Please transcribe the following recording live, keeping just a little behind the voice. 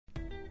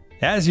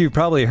As you've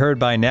probably heard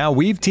by now,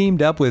 we've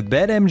teamed up with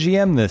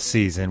BetMGM this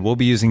season. We'll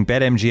be using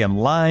BetMGM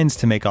lines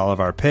to make all of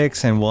our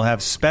picks, and we'll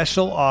have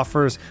special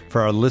offers for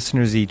our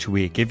listeners each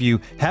week. If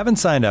you haven't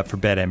signed up for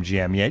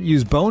BetMGM yet,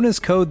 use bonus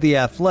code The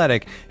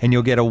Athletic, and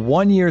you'll get a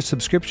 1-year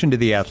subscription to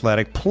The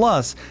Athletic,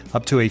 plus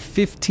up to a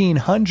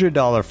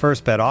 $1,500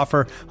 first bet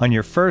offer on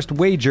your first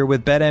wager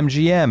with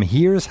BetMGM.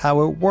 Here's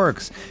how it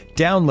works.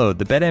 Download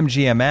the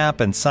BetMGM app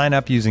and sign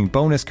up using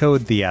bonus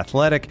code The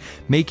Athletic.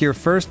 Make your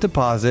first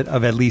deposit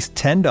of at least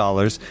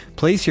 $10.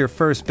 Place your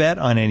first bet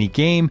on any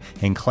game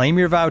and claim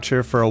your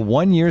voucher for a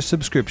 1-year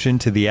subscription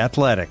to The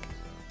Athletic.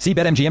 See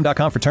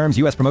BetMGM.com for terms.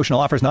 U.S. promotional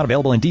offers not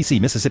available in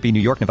D.C., Mississippi, New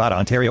York, Nevada,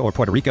 Ontario, or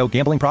Puerto Rico.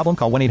 Gambling problem?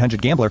 Call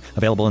 1-800-GAMBLER.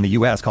 Available in the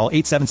U.S. Call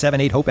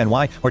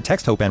 877-8-HOPE-NY or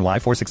text HOPE-NY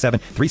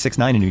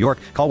 467-369 in New York.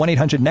 Call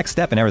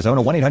 1-800-NEXT-STEP in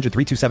Arizona.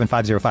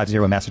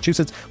 1-800-327-5050 in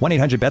Massachusetts.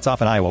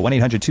 1-800-BETS-OFF in Iowa.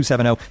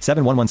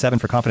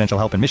 1-800-270-7117 for confidential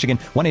help in Michigan.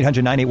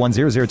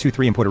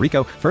 1-800-981-0023 in Puerto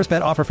Rico. First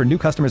bet offer for new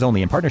customers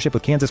only in partnership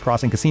with Kansas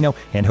Crossing Casino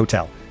and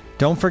Hotel.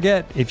 Don't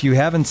forget, if you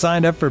haven't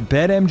signed up for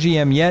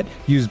BetMGM yet,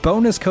 use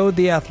bonus code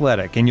The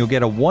Athletic, and you'll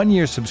get a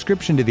 1-year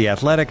subscription to The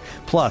Athletic,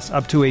 plus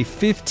up to a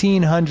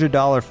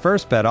 $1,500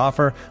 first bet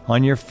offer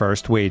on your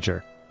first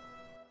wager.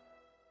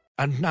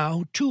 And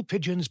now, two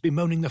pigeons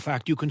bemoaning the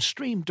fact you can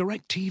stream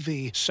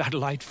DirecTV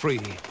satellite-free.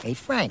 Hey,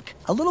 Frank,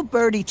 a little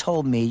birdie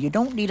told me you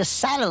don't need a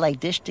satellite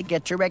dish to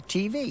get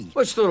DirecTV.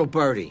 What's little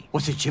birdie?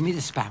 Was it Jimmy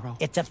the Sparrow?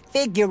 It's a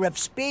figure of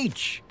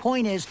speech.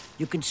 Point is,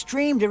 you can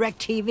stream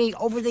DirecTV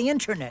over the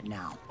internet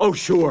now. Oh,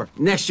 sure.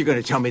 Next you're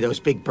going to tell me those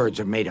big birds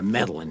are made of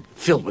metal and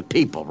filled with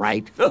people,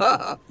 right?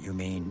 You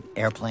mean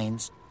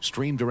airplanes?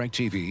 Stream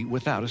DirecTV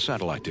without a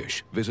satellite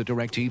dish. Visit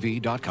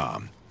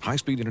DirecTV.com.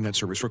 High-speed internet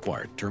service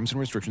required. Terms and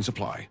restrictions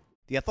apply.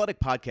 The Athletic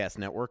Podcast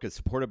Network is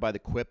supported by the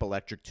Quip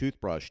electric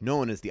toothbrush,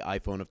 known as the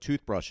iPhone of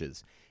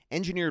toothbrushes.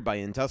 Engineered by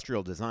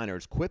industrial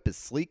designers, Quip is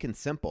sleek and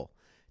simple.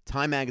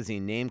 Time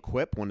Magazine named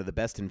Quip one of the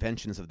best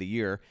inventions of the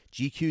year,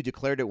 GQ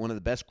declared it one of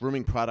the best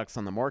grooming products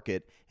on the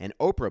market, and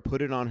Oprah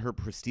put it on her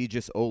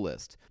prestigious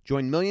O-list.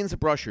 Join millions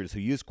of brushers who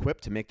use Quip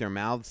to make their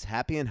mouths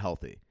happy and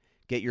healthy.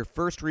 Get your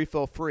first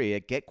refill free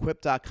at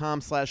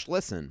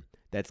getquip.com/listen.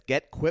 That's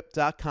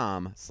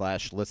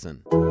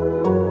getquip.com/listen.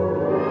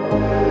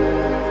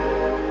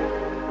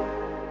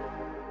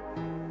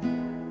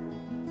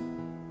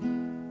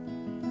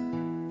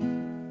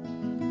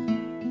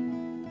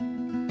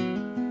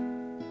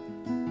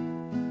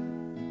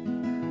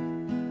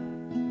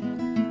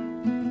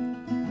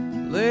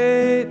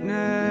 Late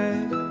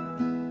night,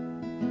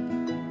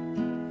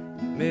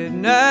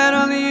 midnight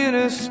on the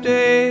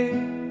interstate,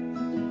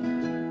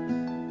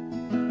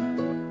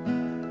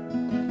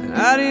 and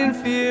I didn't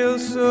feel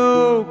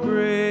so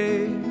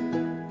great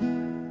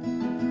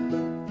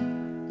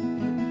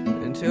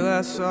until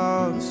I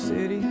saw the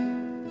city.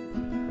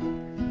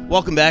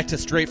 Welcome back to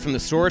Straight from the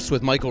Source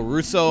with Michael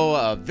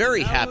Russo.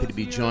 Very happy to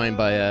be joined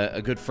by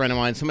a good friend of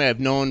mine, somebody I've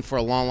known for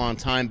a long, long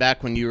time,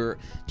 back when you were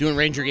doing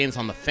Ranger games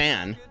on The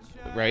Fan.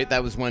 Right,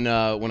 that was when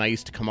I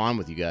used to come on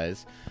with you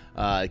guys.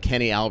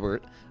 Kenny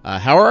Albert,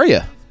 how are you?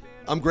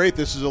 I'm great.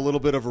 This is a little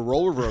bit of a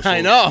role reversal.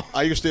 I know.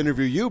 I used to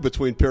interview you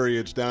between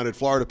periods down at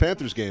Florida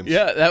Panthers games.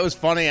 Yeah, that was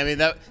funny. I mean,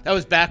 that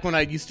was back when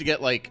I used to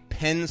get like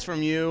pens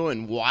from you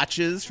and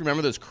watches.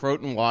 Remember those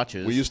Croton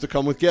watches? We used to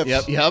come with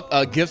gifts.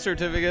 Yep. Gift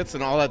certificates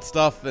and all that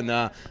stuff. And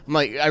I'm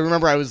like, I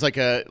remember I was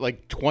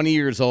like 20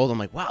 years old. I'm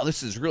like, wow,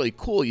 this is really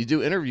cool. You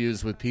do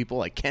interviews with people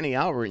like Kenny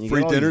Albert, and you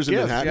free get all dinners these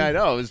in gifts. Manhattan. Yeah,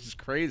 I know. It was just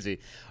crazy.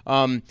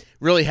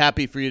 Really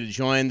happy for you to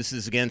join. This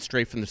is, again,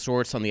 Straight from the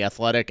Source on the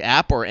Athletic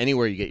app or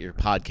anywhere you get your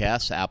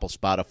podcasts, Apple,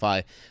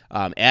 Spotify,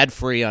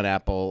 ad-free on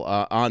Apple,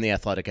 on the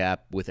Athletic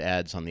app with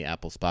ads on the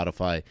Apple,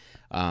 Spotify.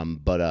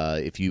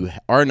 But if you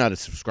are not a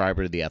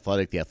subscriber to The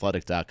Athletic,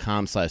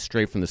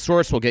 theathletic.com/straight from the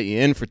source will get you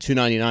in for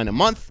 $2.99 a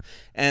month.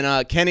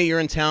 And Kenny, you're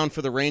in town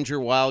for the Ranger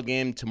Wild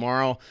game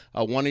tomorrow.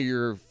 One of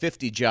your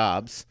 50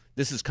 jobs.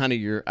 This is kind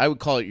of I would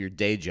call it your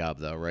day job,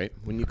 though, right?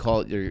 Wouldn't you call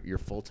it your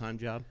full-time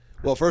job?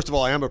 Well, first of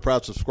all, I am a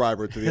proud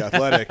subscriber to The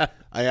Athletic.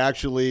 I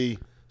actually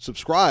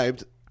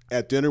subscribed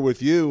at dinner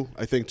with you,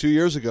 I think, 2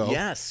 years ago.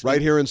 Yes.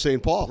 Right here in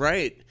St. Paul.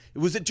 Right.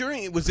 Was it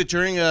during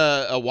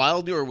a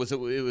Wild, or was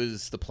it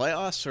the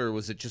playoffs, or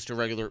was it just a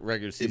regular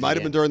season? It might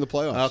have been during the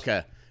playoffs.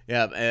 Okay.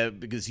 Yeah,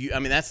 because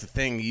that's the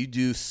thing. You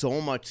do so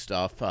much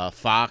stuff.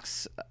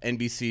 Fox,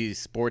 NBC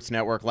Sports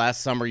Network.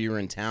 Last summer you were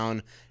in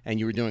town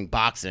and you were doing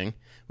boxing,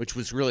 which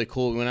was really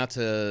cool. We went out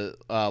to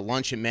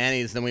lunch at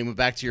Manny's, then we went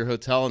back to your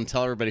hotel and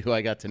tell everybody who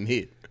I got to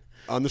meet.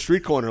 On the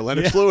street corner,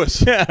 Lennox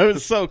Lewis. Yeah, it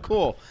was so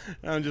cool.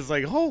 I'm just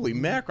like, holy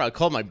mackerel. I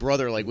called my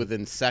brother like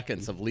within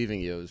seconds of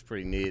leaving you. It was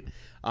pretty neat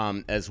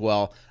as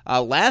well.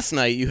 Last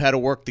night, you had to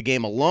work the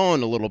game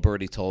alone, a little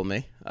birdie told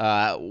me.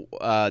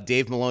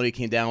 Dave Maloney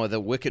came down with a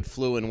wicked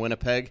flu in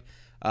Winnipeg.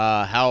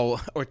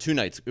 Or 2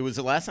 nights. It was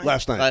the last night?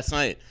 Last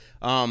night.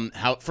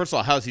 First of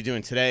all, how's he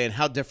doing today, and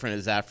how different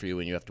is that for you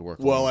when you have to work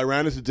alone? Well, I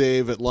ran into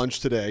Dave at lunch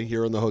today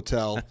here in the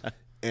hotel.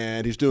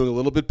 And he's doing a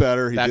little bit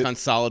better. Back on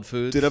solid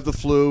foods. Did have the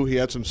flu. He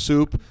had some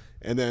soup.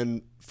 And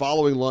then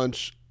following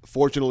lunch,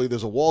 Fortunately,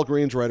 there's a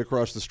Walgreens right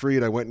across the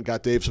street. I went and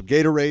got Dave some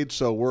Gatorade,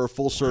 so we're a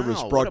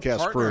full-service Wow, broadcast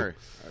what a crew. partner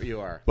you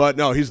are. But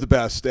no, he's the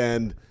best.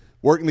 And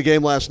working the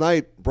game last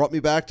night brought me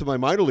back to my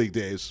minor league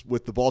days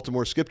with the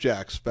Baltimore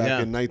Skipjacks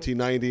back in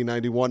 1990,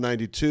 91,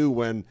 92,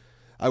 when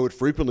I would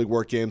frequently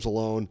work games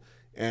alone.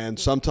 And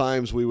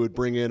sometimes we would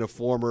bring in a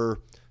former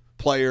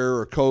player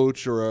or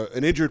coach or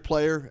an injured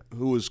player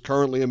who is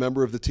currently a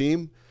member of the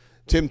team.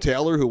 Tim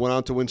Taylor, who went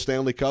on to win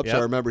Stanley Cups. Yep. I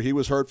remember he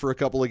was hurt for a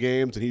couple of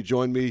games, and he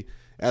joined me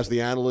as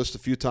the analyst a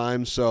few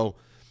times. So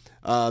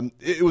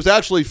it was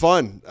actually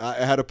fun.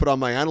 I had to put on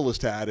my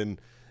analyst hat and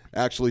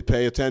actually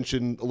pay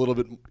attention a little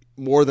bit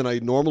more than I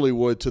normally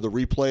would to the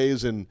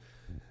replays and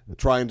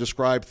try and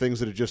describe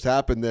things that had just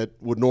happened that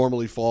would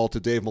normally fall to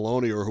Dave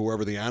Maloney or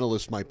whoever the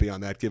analyst might be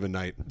on that given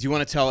night. Do you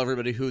want to tell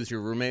everybody who's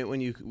your roommate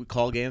when you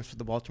call games for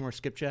the Baltimore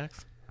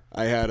Skipjacks?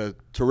 I had a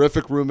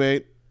terrific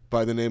roommate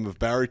by the name of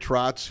Barry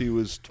Trotz. He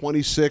was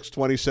 26,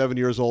 27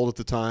 years old at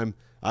the time.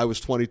 I was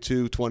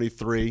 22,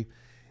 23.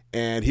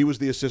 And he was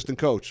the assistant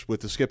coach with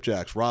the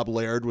Skipjacks. Rob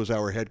Laird was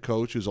our head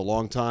coach, who's a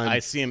long-time I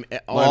see him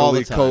minor all the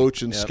league time.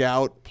 coach and Yep.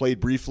 scout. Played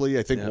briefly,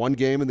 I think, one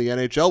game in the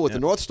NHL with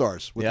the North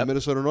Stars, with Yep. the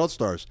Minnesota North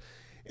Stars.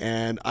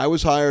 And I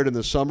was hired in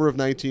the summer of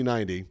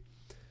 1990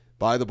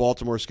 by the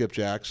Baltimore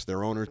Skipjacks,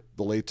 their owner,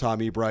 the late Tom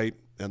Ebright,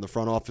 and the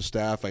front office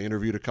staff. I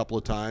interviewed a couple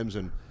of times,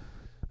 and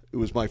it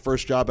was my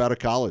first job out of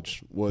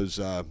college, was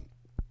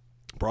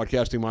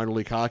broadcasting minor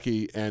league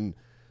hockey and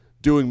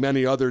doing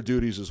many other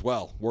duties as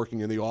well, working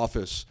in the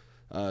office,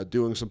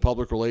 doing some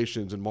public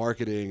relations and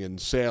marketing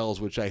and sales,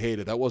 which I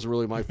hated. That wasn't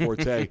really my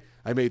forte.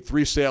 I made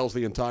 3 sales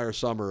the entire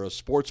summer: a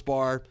sports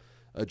bar,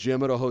 a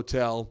gym at a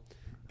hotel,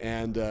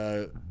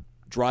 and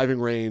driving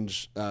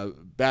range,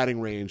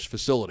 batting range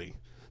facility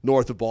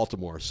north of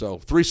Baltimore. So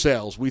 3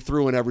 sales. We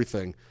threw in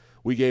everything.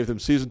 We gave them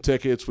season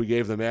tickets. We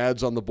gave them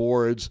ads on the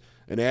boards,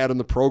 an ad on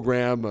the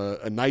program,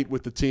 a night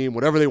with the team,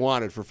 whatever they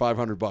wanted for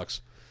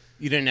 $500.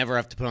 You didn't ever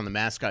have to put on the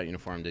mascot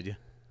uniform, did you?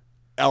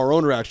 Our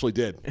owner actually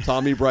did.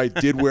 Tom Ebright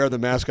did wear the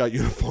mascot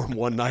uniform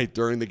one night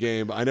during the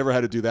game. I never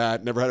had to do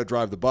that, never had to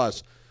drive the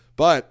bus.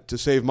 But to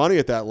save money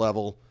at that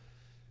level,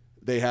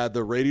 they had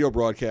the radio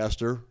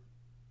broadcaster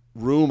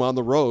room on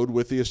the road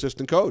with the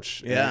assistant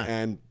coach. Yeah.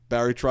 And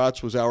Barry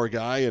Trotz was our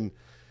guy, and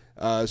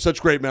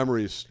such great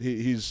memories.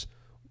 He's,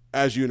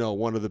 as you know,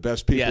 one of the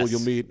best people Yes.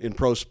 you'll meet in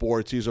pro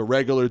sports. He's a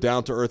regular,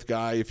 down-to-earth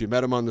guy. If you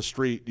met him on the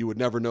street, you would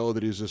never know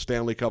that he's a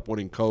Stanley Cup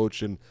winning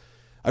coach. And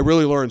I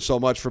really learned so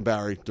much from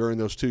Barry during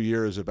those 2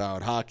 years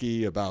about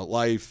hockey, about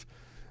life,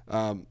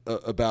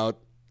 about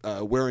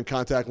wearing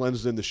contact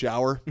lenses in the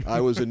shower.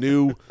 I was a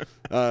new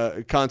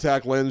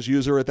contact lens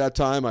user at that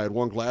time. I had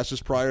worn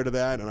glasses prior to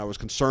that, and I was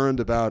concerned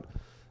about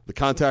the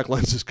contact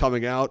lenses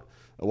coming out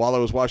while I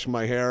was washing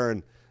my hair.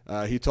 And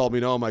he told me,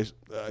 no,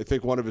 I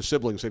think one of his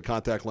siblings had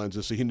contact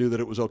lenses, so he knew that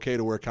it was okay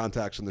to wear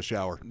contacts in the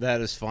shower.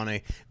 That is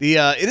funny.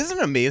 It is an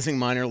amazing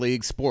minor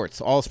league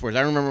sports, all sports.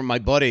 I remember my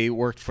buddy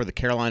worked for the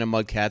Carolina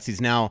Mudcats.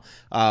 He's now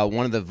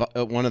one of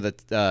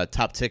the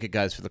top ticket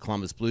guys for the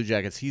Columbus Blue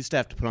Jackets. He used to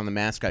have to put on the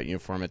mascot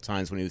uniform at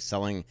times when he was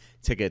selling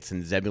tickets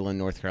in Zebulon,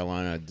 North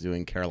Carolina,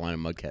 doing Carolina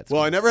Mudcats.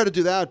 Well, I never had to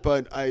do that,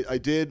 but I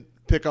did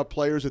pick up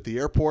players at the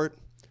airport.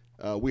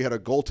 We had a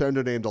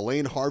goaltender named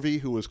Elaine Harvey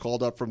who was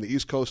called up from the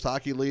East Coast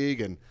Hockey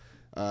League, and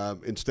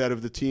instead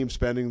of the team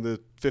spending the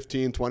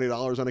 $15,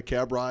 $20 on a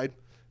cab ride,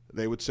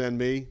 they would send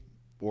me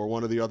or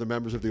one of the other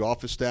members of the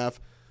office staff.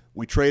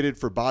 We traded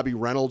for Bobby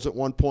Reynolds at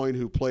one point,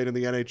 who played in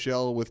the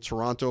NHL with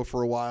Toronto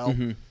for a while,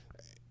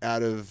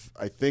 out of,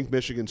 I think,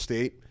 Michigan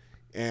State.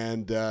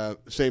 And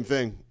same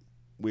thing.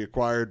 We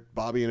acquired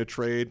Bobby in a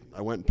trade.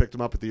 I went and picked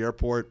him up at the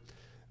airport,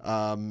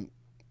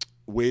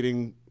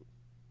 waiting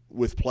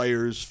with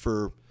players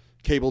for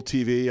cable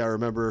TV. I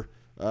remember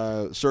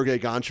Sergei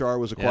Gonchar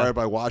was acquired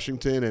by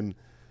Washington,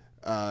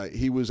 and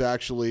he was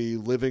actually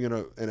living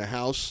in a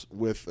house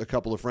with a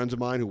couple of friends of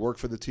mine who worked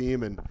for the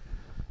team, and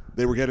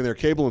they were getting their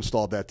cable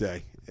installed that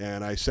day.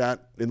 And I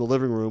sat in the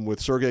living room with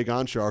Sergei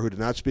Gonchar, who did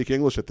not speak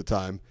English at the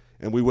time,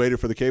 and we waited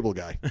for the cable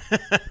guy.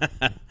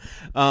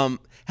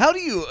 How do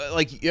you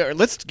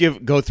let's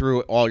go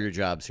through all your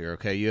jobs here,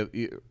 okay?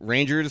 You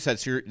Rangers,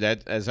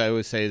 that as I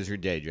always say is your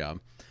day job.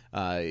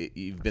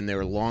 You've been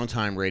there a long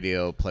time,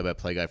 radio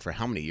play-by-play guy for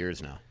how many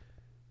years now?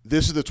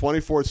 This is the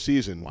 24th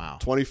season. Wow.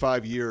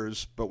 25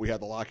 years, but we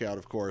had the lockout,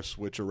 of course,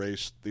 which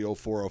erased the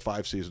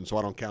 04-05 season, so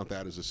I don't count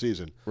that as a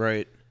season.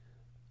 Right.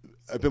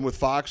 I've been with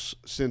Fox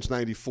since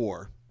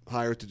 94,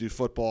 hired to do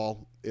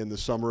football in the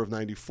summer of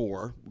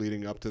 94,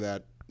 leading up to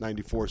that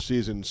 94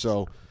 season.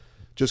 So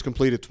just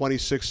completed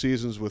 26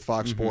 seasons with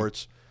Fox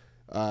Sports,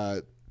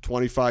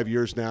 25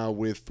 years now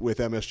with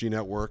MSG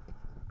Network,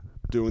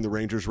 doing the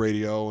Rangers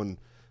radio, and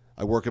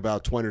I work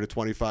about 20 to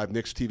 25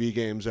 Knicks TV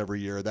games every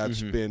year.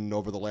 That's been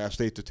over the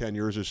last 8 to 10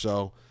 years or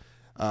so.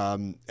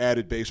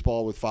 Added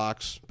baseball with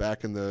Fox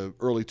back in the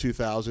early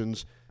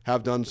 2000s.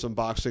 Have done some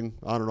boxing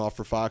on and off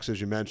for Fox,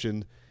 as you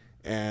mentioned.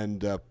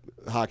 and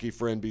hockey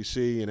for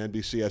NBC and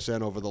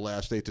NBCSN over the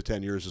last 8 to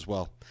 10 years as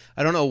well.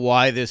 I don't know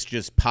why this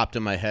just popped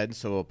in my head,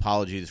 so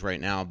apologies right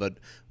now. But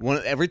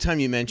every time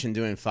you mention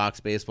doing Fox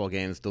baseball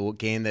games, the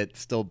game that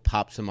still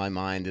pops in my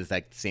mind is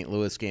that St.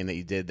 Louis game that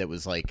you did that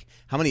was like,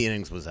 how many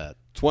innings was that?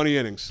 20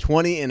 innings.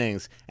 20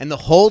 innings. And the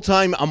whole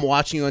time I'm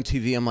watching you on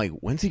TV, I'm like,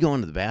 when's he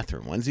going to the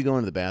bathroom? When's he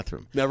going to the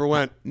bathroom? Never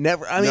went.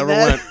 Never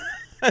went.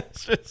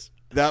 It's just...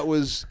 That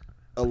was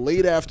a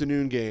late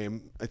afternoon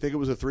game. I think it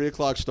was a 3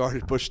 o'clock start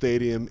at Busch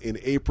Stadium in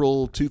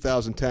April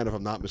 2010, if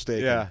I'm not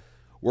mistaken. Yeah.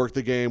 Worked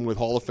the game with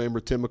Hall of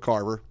Famer Tim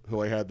McCarver,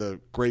 who I had the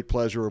great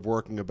pleasure of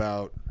working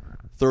about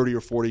 30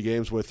 or 40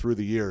 games with through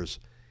the years.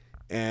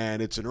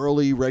 And it's an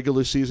early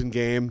regular season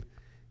game,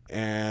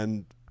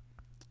 and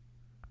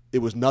it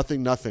was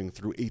 0-0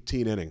 through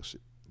 18 innings,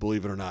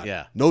 believe it or not.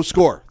 Yeah. No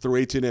score through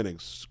 18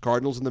 innings.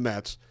 Cardinals and the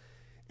Mets.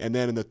 And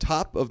then in the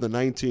top of the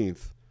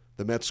 19th,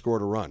 the Mets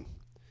scored a run.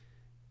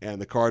 And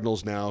the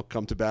Cardinals now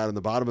come to bat in the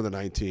bottom of the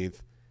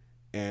 19th,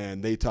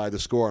 and they tie the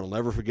score. And I'll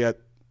never forget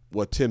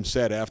what Tim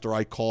said after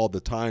I called the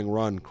tying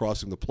run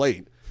crossing the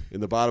plate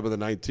in the bottom of the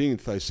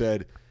 19th. I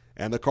said,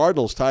 and the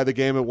Cardinals tie the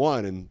game at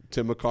 1. And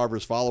Tim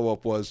McCarver's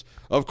follow-up was,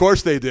 of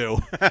course they do.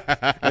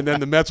 And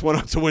then the Mets went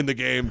on to win the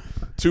game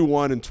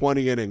 2-1 in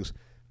 20 innings.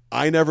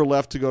 I never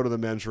left to go to the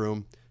men's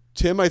room.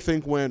 Tim, I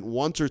think, went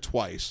once or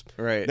twice.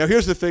 Right. Now,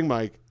 here's the thing,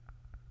 Mike.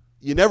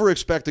 You never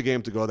expect a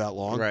game to go that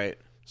long. Right.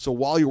 So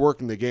while you're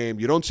working the game,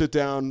 you don't sit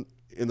down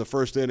in the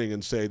first inning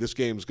and say, this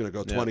game's going to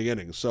go 20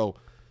 innings. So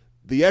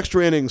the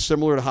extra innings,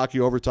 similar to hockey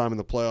overtime in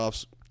the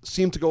playoffs,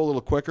 seem to go a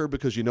little quicker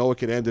because you know it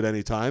could end at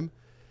any time.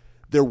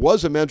 There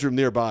was a men's room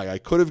nearby. I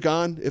could have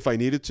gone if I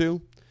needed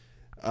to.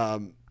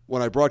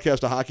 When I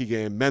broadcast a hockey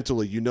game,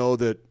 mentally, you know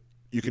that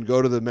you can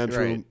go to the men's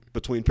room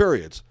between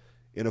periods.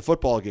 In a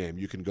football game,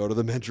 you can go to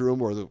the men's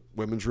room or the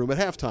women's room at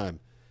halftime.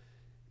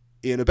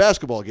 In a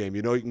basketball game,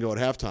 you know you can go at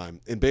halftime.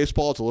 In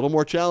baseball, it's a little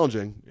more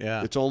challenging.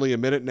 Yeah. It's only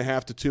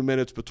 1.5 to 2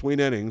 minutes between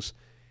innings.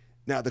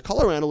 Now, the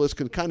color analyst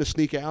can kind of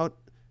sneak out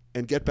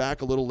and get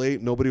back a little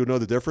late. Nobody would know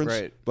the difference.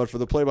 Right. But for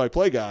the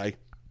play-by-play guy,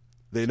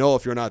 they know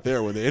if you're not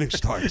there when the inning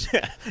starts.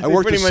 I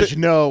worked pretty much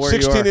know where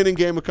you are. 16-inning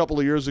game a couple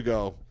of years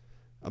ago.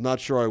 I'm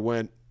not sure I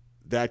went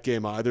that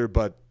game either,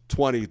 but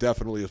 20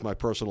 definitely is my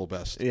personal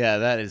best. Yeah,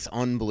 that is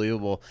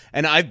unbelievable.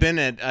 And I've been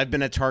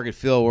at Target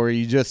Field where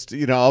you just,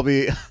 I'll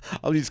be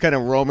just kind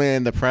of roaming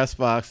in the press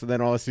box, and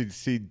then all of a sudden you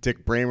see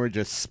Dick Bramer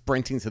just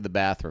sprinting to the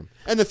bathroom.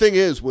 And the thing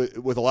is, with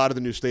a lot of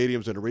the new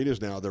stadiums and arenas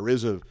now, there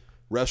is a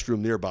restroom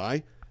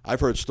nearby.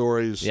 I've heard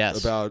stories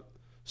about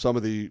some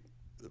of the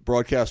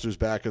broadcasters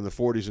back in the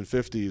 40s and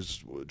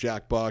 50s,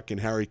 Jack Buck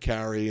and Harry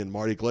Carey and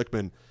Marty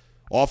Glickman.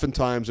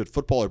 Oftentimes at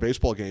football or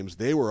baseball games,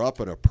 they were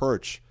up at a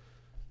perch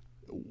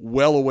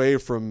well away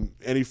from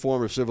any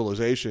form of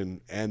civilization,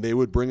 and they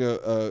would bring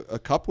a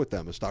cup with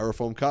them, a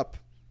styrofoam cup,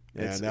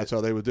 and that's how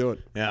they would do it.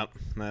 Yeah,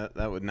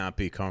 that would not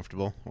be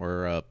comfortable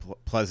or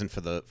pleasant for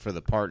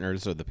the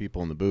partners or the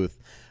people in the booth.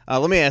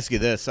 Let me ask you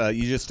this: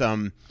 you just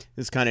this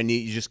is kind of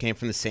neat. You just came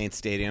from the Saints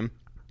Stadium.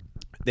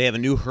 They have a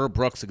new Herb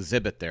Brooks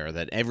exhibit there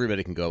that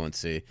everybody can go and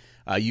see.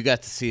 You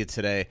got to see it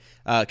today.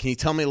 Can you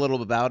tell me a little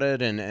bit about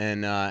it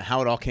and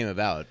how it all came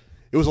about?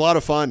 It was a lot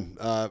of fun.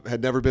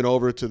 Had never been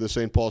over to the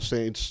St. Paul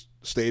Saints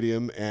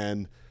Stadium,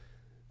 and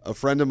a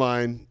friend of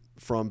mine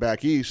from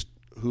back east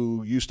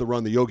who used to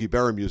run the Yogi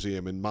Berra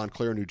Museum in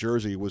Montclair, New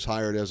Jersey, was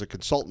hired as a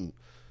consultant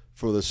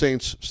for the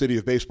Saints City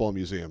of Baseball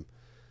Museum.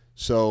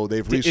 So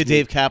they've recently...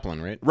 Dave Kaplan,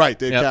 right? Right,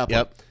 Dave Kaplan.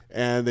 Yep.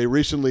 And they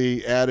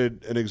recently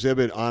added an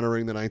exhibit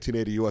honoring the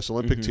 1980 U.S.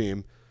 Olympic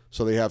team.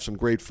 So they have some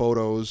great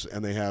photos,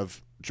 and they have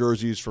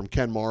jerseys from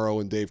Ken Morrow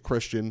and Dave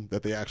Christian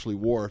that they actually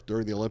wore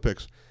during the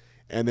Olympics.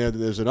 And then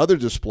there's another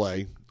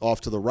display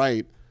off to the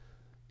right.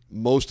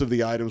 Most of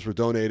the items were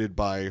donated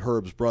by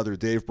Herb's brother,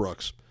 Dave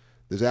Brooks.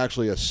 There's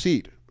actually a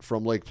seat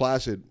from Lake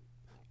Placid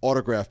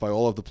autographed by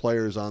all of the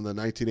players on the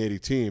 1980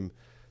 team.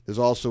 There's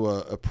also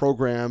a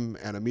program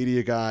and a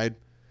media guide,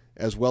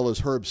 as well as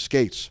Herb's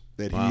skates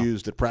that he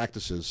used at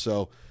practices.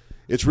 So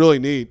it's really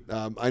neat.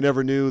 I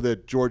never knew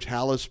that George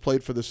Halas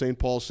played for the St.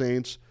 Paul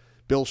Saints.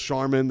 Bill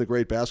Sharman, the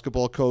great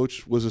basketball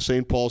coach, was a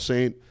St. Paul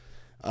Saint.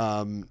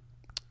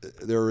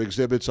 There are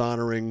exhibits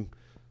honoring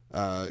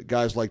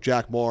guys like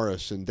Jack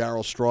Morris and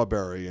Darryl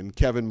Strawberry and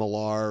Kevin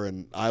Millar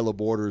and Isla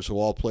Borders, who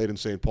all played in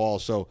St. Paul.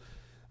 So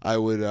I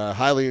would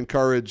highly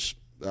encourage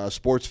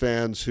sports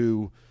fans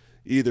who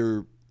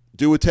either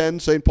do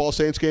attend St. Paul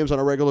Saints games on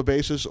a regular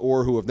basis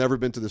or who have never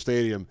been to the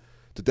stadium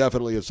to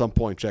definitely at some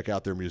point check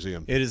out their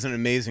museum. It is an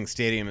amazing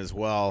stadium as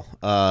well.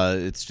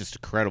 It's just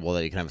incredible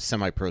that you can have a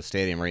semi-pro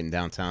stadium right in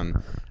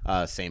downtown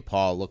St.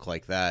 Paul look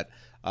like that.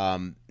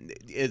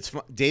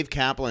 Dave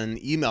Kaplan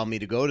emailed me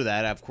to go to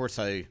that. Of course,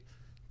 I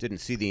didn't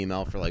see the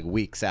email for like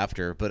weeks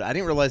after, but I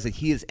didn't realize that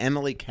he is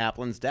Emily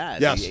Kaplan's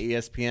dad, yes, the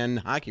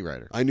ESPN hockey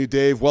writer. I knew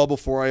Dave well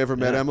before I ever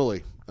met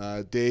Emily.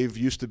 Dave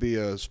used to be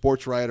a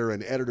sports writer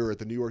and editor at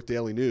the New York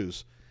Daily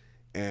News,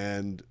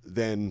 and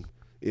then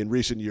in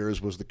recent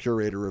years was the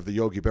curator of the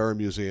Yogi Berra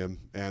Museum,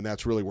 and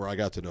that's really where I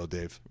got to know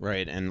Dave.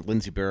 Right, and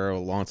Lindsey Barrow, a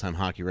longtime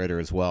hockey writer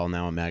as well,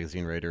 now a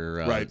magazine writer,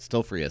 right.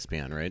 Still for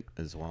ESPN, right,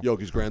 as well.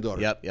 Yogi's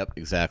granddaughter. Yep,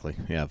 exactly.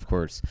 Yeah, of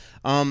course.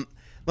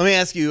 Let me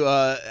ask you,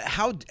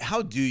 how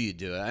do you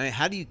do it? I mean,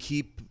 how do you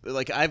keep,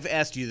 like, I've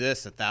asked you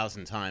this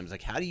 1,000 times,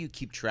 like, how do you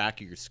keep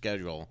track of your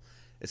schedule,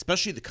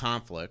 especially the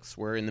conflicts,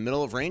 where in the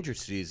middle of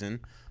Rangers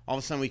season, all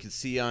of a sudden we could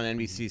see on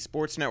NBC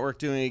Sports Network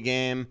doing a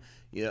game.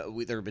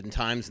 There have been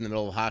times in the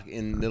middle of hockey,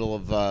 in the middle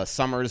of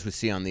summers, we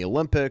see on the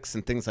Olympics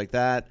and things like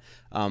that.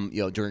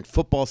 During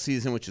football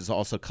season, which is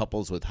also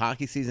couples with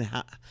hockey season.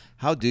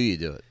 How do you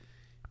do it?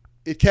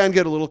 It can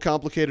get a little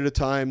complicated at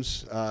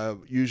times.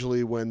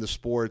 Usually, when the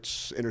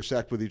sports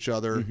intersect with each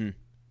other,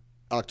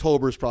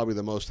 October is probably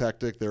the most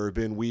hectic. There have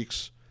been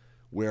weeks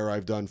where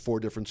I've done 4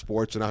 different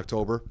sports in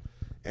October,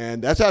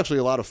 and that's actually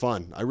a lot of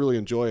fun. I really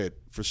enjoy it.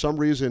 For some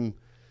reason,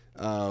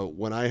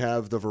 when I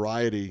have the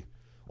variety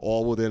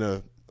all within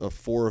a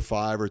 4 or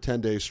 5 or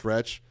 10-day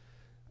stretch,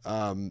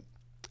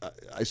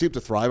 I seem to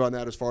thrive on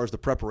that as far as the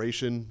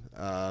preparation.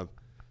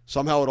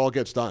 Somehow it all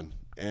gets done.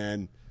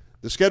 And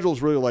the schedule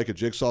is really like a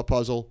jigsaw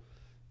puzzle.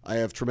 I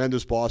have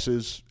tremendous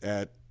bosses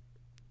at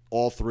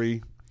all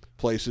 3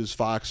 places,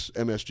 Fox,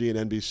 MSG,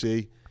 and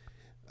NBC.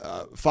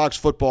 Fox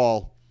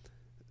football,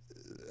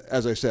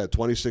 as I said,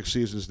 26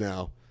 seasons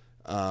now.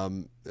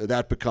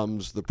 That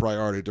becomes the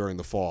priority during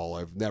the fall.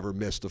 I've never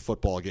missed a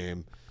football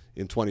game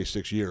in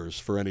 26 years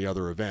for any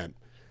other event.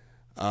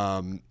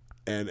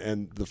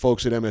 And the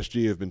folks at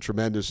MSG have been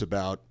tremendous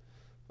about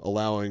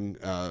allowing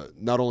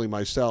not only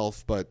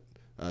myself, but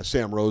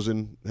Sam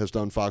Rosen has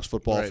done Fox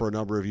football for a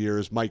number of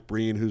years. Mike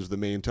Breen, who's the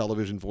main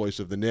television voice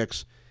of the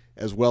Knicks,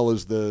 as well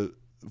as the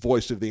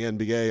voice of the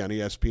NBA on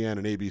ESPN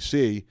and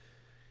ABC.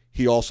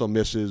 He also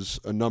misses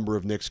a number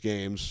of Knicks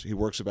games. He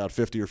works about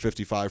 50 or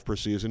 55 per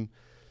season.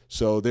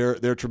 So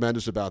they're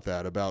tremendous about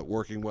that, about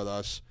working with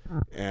us.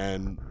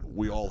 And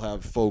we all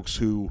have folks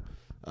who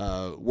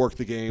work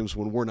the games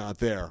when we're not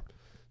there.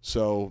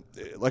 So,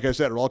 like I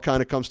said, it all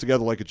kind of comes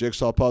together like a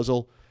jigsaw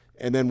puzzle.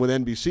 And then with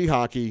NBC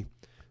hockey,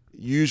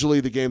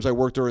 usually the games I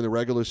work during the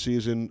regular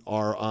season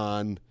are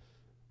on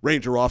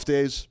Ranger off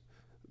days.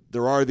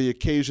 There are the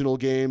occasional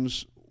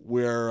games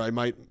where I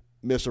might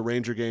miss a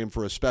Ranger game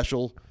for a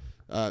special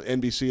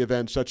NBC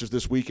event, such as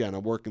this weekend.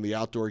 I'm working the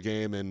outdoor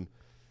game in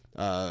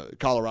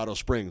Colorado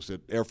Springs at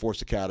Air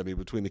Force Academy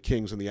between the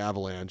Kings and the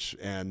Avalanche.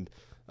 And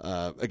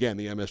again,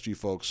 the MSG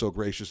folks so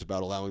gracious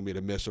about allowing me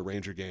to miss a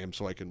Ranger game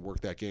so I can work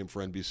that game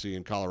for NBC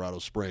in Colorado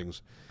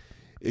Springs.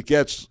 It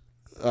gets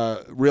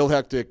real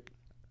hectic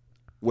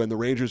when the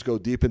Rangers go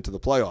deep into the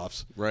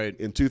playoffs. Right.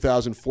 In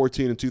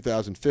 2014 and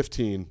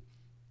 2015,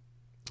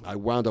 I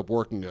wound up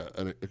working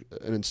an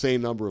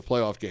insane number of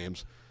playoff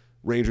games.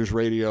 Rangers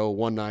radio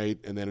one night,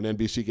 and then an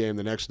NBC game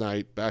the next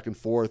night, back and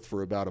forth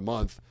for about a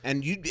month.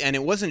 And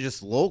it wasn't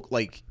just local,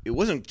 like it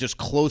wasn't just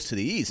close to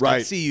the east. Right.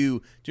 I see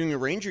you doing a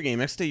Ranger game.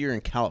 Next day you're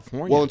in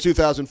California. Well, in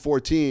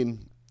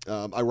 2014,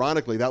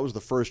 ironically, that was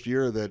the first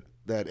year that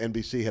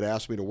NBC had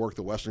asked me to work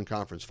the Western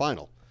Conference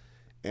Final,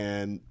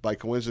 and by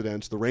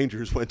coincidence, the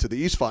Rangers went to the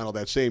East Final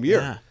that same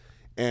year.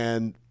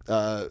 Yeah.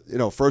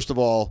 And first of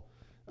all,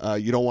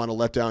 you don't want to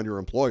let down your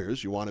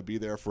employers. You want to be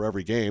there for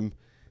every game,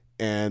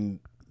 and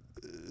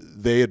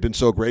they had been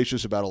so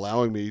gracious about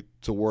allowing me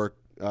to work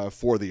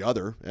for the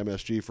other,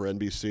 MSG for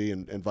NBC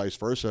and vice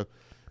versa.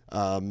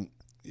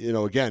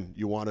 Again,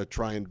 you want to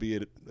try and be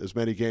at as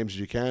many games as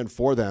you can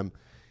for them.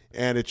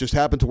 And it just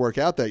happened to work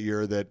out that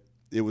year that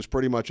it was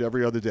pretty much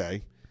every other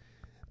day.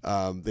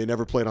 They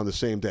never played on the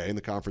same day. In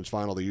the conference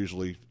final, they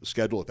usually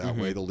schedule it that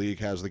way. The league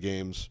has the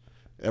games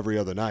every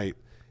other night.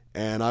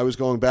 And I was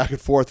going back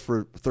and forth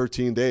for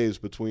 13 days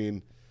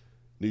between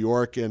New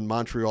York and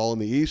Montreal in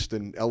the East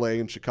and L.A.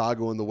 and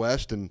Chicago in the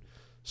West, and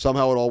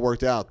somehow it all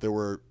worked out. There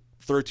were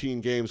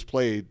 13 games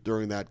played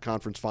during that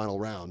conference final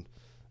round.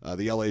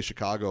 The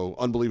L.A.-Chicago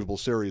unbelievable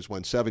series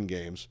went 7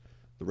 games.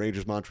 The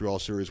Rangers-Montreal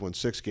series went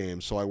 6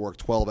 games, so I worked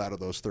 12 out of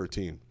those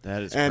 13.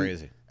 That is and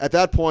crazy. At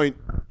that point,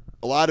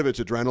 a lot of it's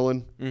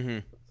adrenaline. Mm-hmm.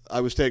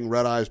 I was taking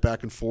red eyes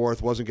back and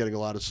forth, wasn't getting a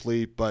lot of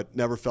sleep, but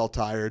never felt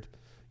tired.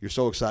 You're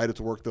so excited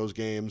to work those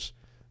games.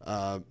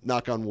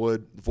 Knock on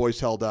wood,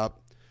 voice held up.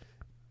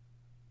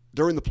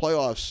 During the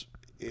playoffs,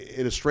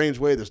 in a strange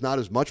way, there's not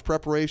as much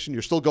preparation.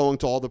 You're still going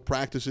to all the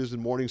practices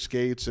and morning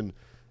skates, and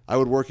I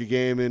would work a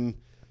game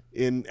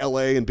in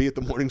L.A. and be at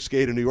the morning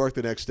skate in New York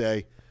the next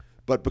day.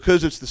 But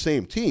because it's the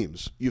same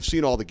teams, you've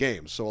seen all the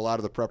games, so a lot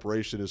of the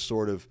preparation is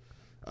sort of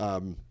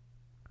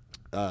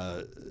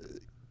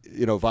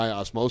via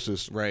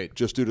osmosis, right?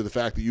 Just due to the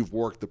fact that you've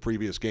worked the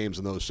previous games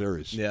in those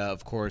series. Yeah,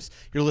 of course.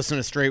 You're listening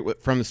to Straight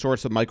from the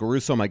Source with Michael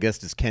Russo. My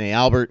guest is Kenny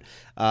Albert.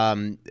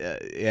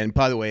 And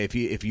by the way,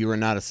 if you are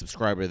not a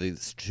subscriber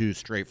to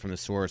Straight from the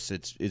Source,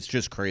 it's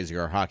just crazy.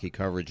 Our hockey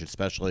coverage,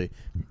 especially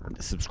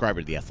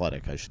subscriber to The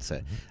Athletic, I should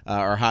say.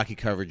 Our hockey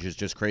coverage is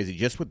just crazy.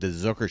 Just with the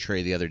Zucker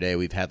trade the other day,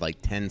 we've had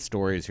like 10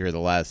 stories here the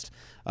last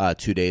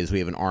 2 days. We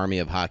have an army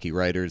of hockey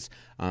writers.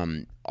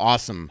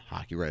 awesome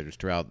hockey writers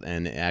throughout,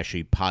 and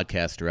actually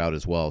podcasts throughout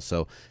as well.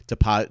 So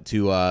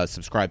to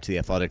subscribe to The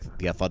Athletic,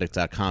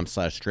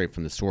 theathletic.com/straight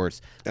from the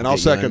source. And I'll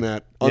second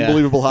that.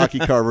 Unbelievable hockey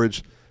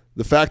coverage.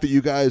 The fact that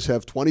you guys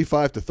have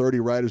 25 to 30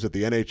 writers at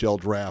the NHL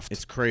draft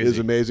it's crazy. Is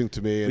amazing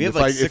to me. And we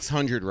have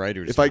 600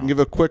 writers. If I can give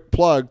a quick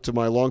plug to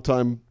my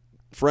longtime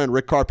friend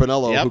Rick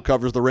Carpinello, Yep. who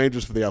covers the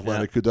Rangers for The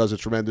Athletic, who does a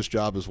tremendous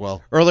job as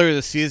well. Earlier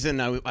this season,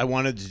 I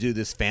wanted to do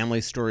this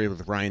family story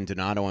with Ryan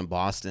Donato in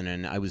Boston,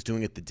 and I was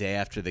doing it the day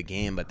after the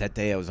game, but that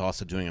day I was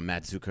also doing a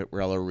Matt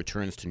Zuccarello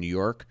returns to New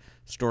York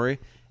story.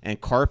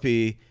 And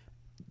Carpy,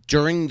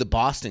 during the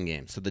Boston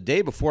game, so the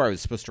day before I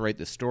was supposed to write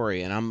this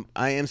story, and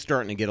I am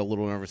starting to get a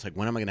little nervous, like,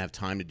 when am I going to have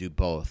time to do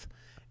both?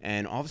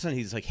 And all of a sudden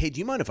he's like, hey, do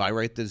you mind if I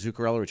write the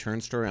Zuccarello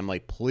return story? I'm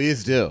like,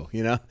 please do,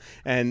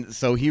 And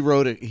so he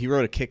wrote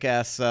a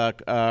kick-ass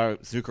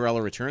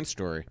Zuccarello return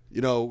story.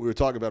 We were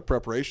talking about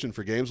preparation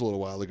for games a little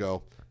while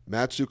ago.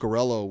 Matt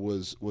Zuccarello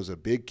was a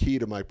big key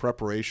to my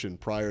preparation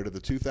prior to the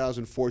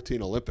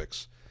 2014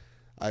 Olympics.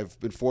 I've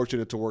been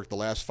fortunate to work the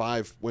last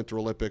 5 Winter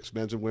Olympics,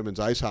 men's and women's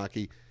ice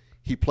hockey.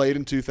 He played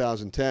in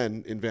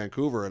 2010 in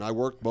Vancouver, and I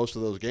worked most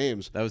of those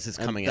games. That was his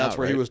coming out, That's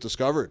where right? he was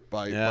discovered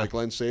by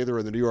Glenn Sather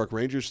and the New York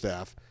Rangers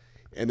staff.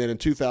 And then in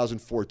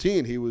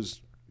 2014, he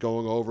was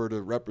going over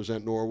to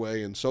represent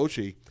Norway in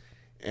Sochi,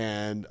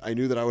 and I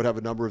knew that I would have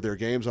a number of their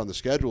games on the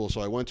schedule,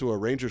 so I went to a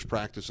Rangers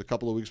practice a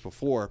couple of weeks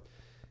before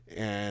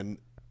and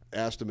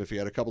asked him if he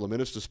had a couple of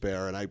minutes to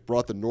spare, and I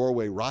brought the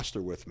Norway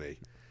roster with me.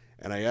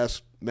 And I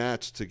asked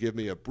Matt to give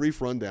me a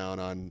brief rundown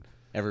on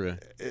everyone,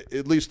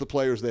 at least the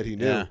players that he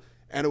knew. Yeah.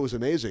 And it was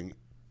amazing.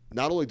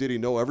 Not only did he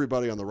know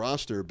everybody on the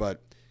roster,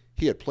 but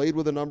he had played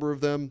with a number of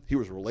them. He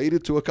was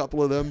related to a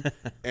couple of them.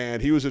 And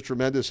he was a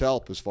tremendous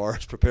help as far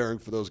as preparing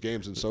for those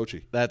games in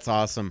Sochi. That's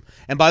awesome.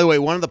 And by the way,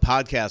 one of the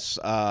podcasts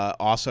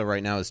also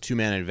right now is Two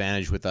Man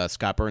Advantage with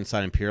Scott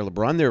Burnside and Pierre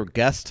LeBrun. Their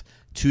guest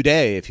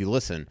today, if you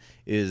listen,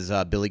 is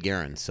Billy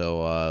Guerin.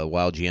 So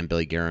while GM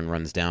Billy Guerin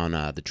runs down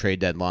the trade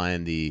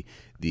deadline, the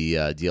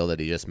deal that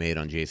he just made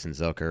on Jason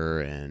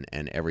Zucker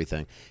and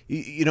everything.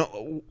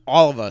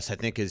 All of us, I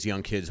think, as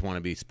young kids want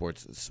to be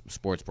sports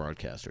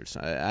broadcasters.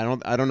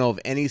 I don't know of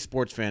any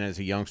sports fan as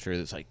a youngster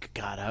that's like,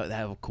 God,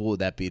 how cool would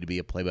that be to be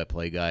a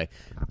play-by-play guy?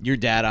 Your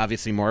dad,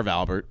 obviously, Marv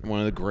Albert, one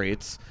of the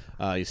greats.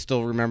 You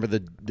still remember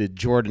the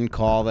Jordan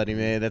call that he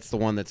made? That's the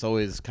one that's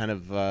always kind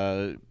of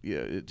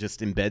it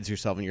just embeds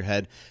yourself in your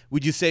head.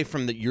 Would you say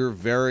from your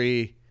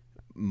very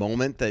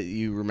moment that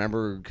you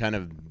remember kind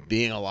of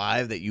being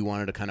alive that you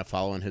wanted to kind of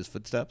follow in his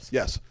footsteps?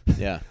 Yes.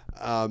 Yeah.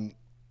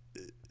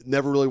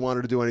 Never really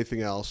wanted to do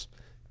anything else.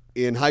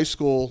 In high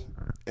school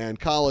and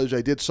college,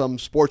 I did some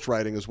sports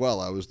writing as well.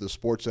 I was the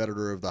sports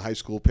editor of the high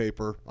school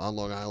paper on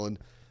Long Island.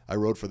 I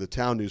wrote for the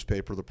town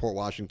newspaper, the Port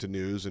Washington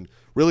News, and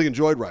really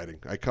enjoyed writing.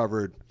 I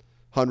covered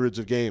hundreds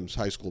of games,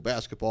 high school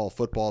basketball,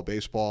 football,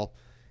 baseball,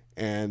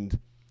 and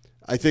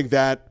I think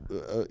that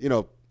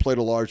played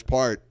a large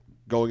part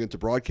going into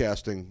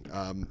broadcasting.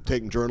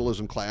 Taking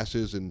journalism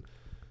classes and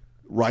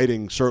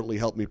writing certainly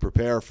helped me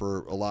prepare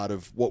for a lot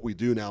of what we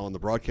do now on the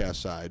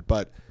broadcast side.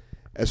 But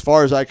as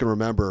far as I can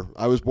remember,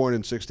 I was born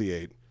in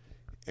 68,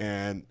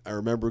 and I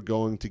remember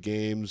going to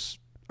games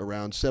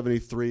around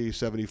 73,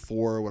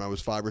 74 when I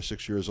was 5 or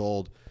 6 years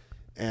old.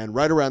 And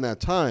right around that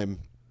time,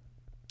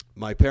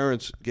 my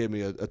parents gave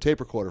me a tape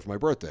recorder for my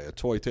birthday, a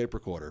toy tape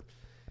recorder.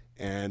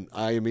 And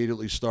I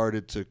immediately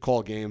started to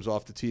call games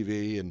off the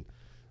TV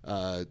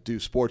and do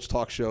sports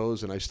talk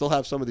shows. And I still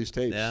have some of these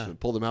tapes and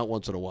pull them out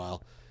once in a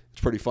while.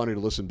 It's pretty funny to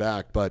listen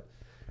back, but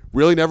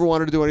really never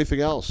wanted to do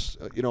anything else.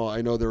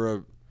 I know there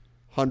are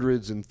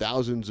hundreds and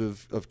thousands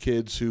of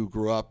kids who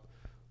grew up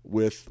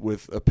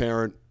with a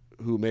parent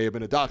who may have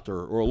been a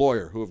doctor or a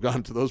lawyer who have gone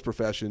into those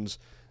professions.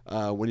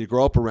 When you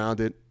grow up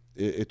around it,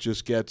 it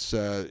just gets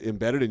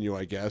embedded in you,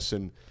 I guess.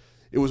 And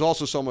it was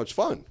also so much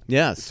fun.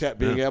 Yes.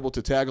 Being able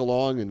to tag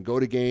along and go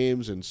to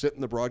games and sit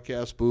in the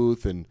broadcast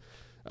booth and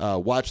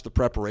watch the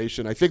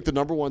preparation. I think the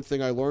number one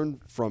thing I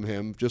learned from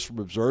him, just from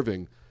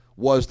observing,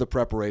 was the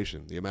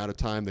preparation, the amount of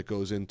time that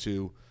goes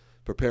into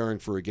preparing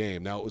for a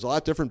game. Now, it was a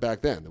lot different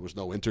back then. There was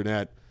no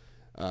internet.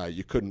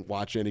 You couldn't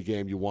watch any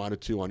game you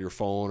wanted to on your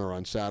phone or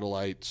on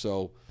satellite.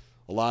 So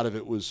a lot of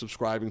it was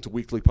subscribing to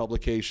weekly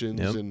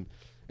publications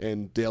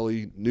and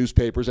daily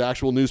newspapers,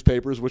 actual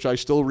newspapers, which I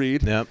still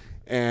read,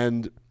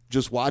 and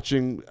just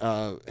watching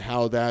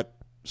how that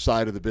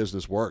side of the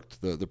business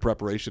worked, the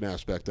preparation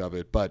aspect of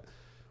it. But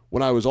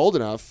when I was old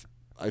enough,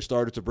 I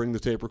started to bring the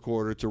tape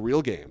recorder to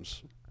real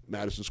games,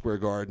 Madison Square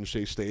Garden,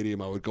 Shea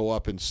Stadium. I would go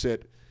up and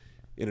sit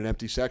in an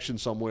empty section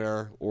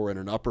somewhere or in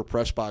an upper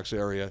press box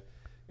area,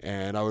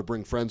 and I would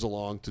bring friends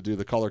along to do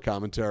the color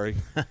commentary.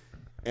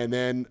 And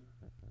then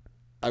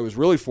I was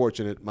really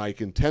fortunate,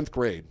 Mike, in 10th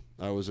grade.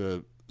 I was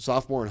a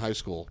sophomore in high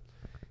school,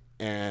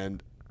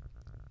 and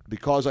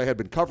because I had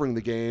been covering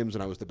the games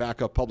and I was the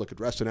backup public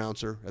address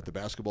announcer at the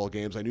basketball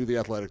games, I knew the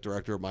athletic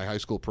director of my high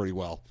school pretty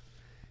well.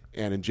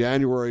 And in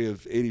January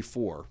of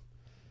 84,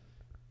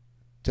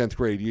 10th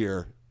grade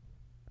year,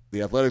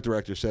 the athletic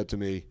director said to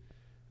me,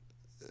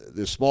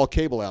 this small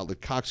cable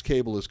outlet, Cox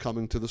Cable, is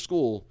coming to the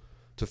school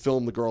to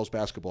film the girls'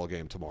 basketball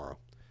game tomorrow.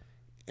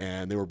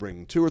 And they were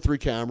bringing 2 or 3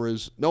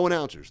 cameras, no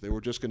announcers. They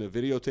were just going to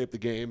videotape the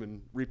game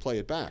and replay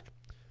it back.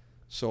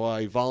 So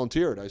I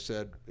volunteered. I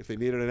said, if they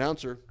need an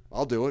announcer,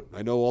 I'll do it.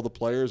 I know all the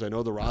players. I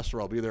know the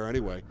roster. I'll be there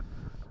anyway.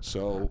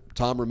 So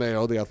Tom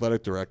Romeo, the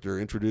athletic director,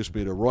 introduced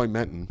me to Roy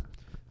Menton,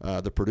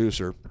 the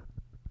producer,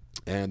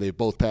 and they've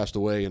both passed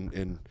away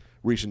in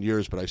recent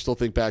years, but I still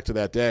think back to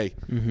that day.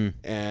 Mm-hmm.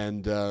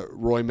 And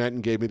Roy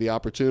Menton gave me the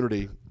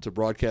opportunity to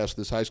broadcast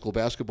this high school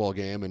basketball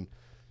game, and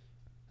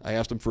I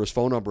asked him for his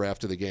phone number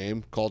after the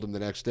game, called him the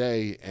next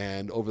day,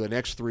 and over the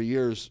next 3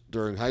 years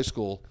during high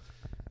school,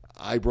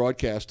 I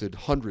broadcasted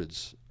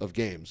hundreds of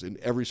games in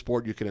every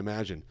sport you can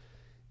imagine.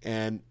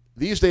 And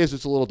these days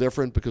it's a little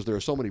different because there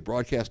are so many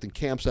broadcasting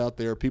camps out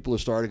there. People are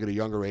starting at a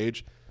younger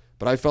age.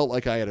 But I felt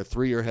like I had a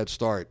 3-year head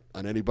start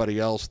on anybody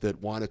else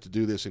that wanted to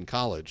do this in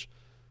college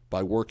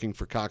by working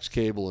for Cox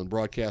Cable and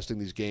broadcasting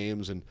these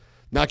games and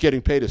not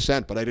getting paid a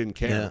cent, but I didn't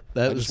care.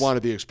 I just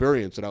wanted the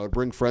experience, and I would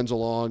bring friends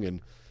along,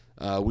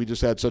 and we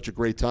just had such a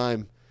great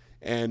time.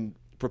 And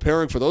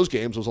preparing for those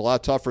games was a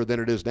lot tougher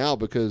than it is now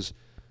because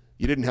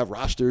you didn't have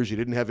rosters, you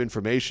didn't have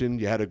information.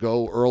 You had to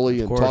go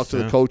early and talk to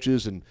the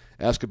coaches and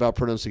ask about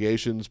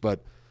pronunciations.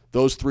 But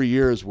those 3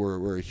 years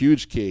were a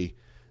huge key.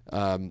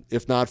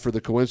 If not for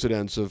the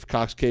coincidence of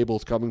Cox Cable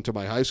coming to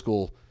my high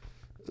school,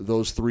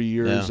 those 3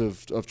 years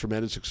of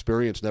tremendous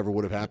experience never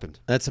would have happened.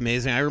 That's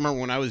amazing. I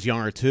remember when I was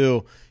younger,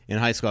 too, in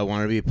high school, I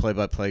wanted to be a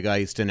play-by-play guy. I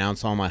used to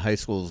announce all my high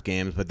school's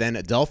games. But then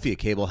Adelphia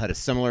Cable had a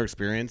similar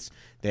experience.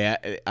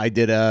 I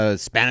did a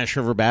Spanish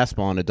River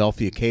basketball on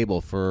Adelphia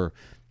Cable for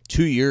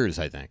 2 years,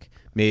 I think.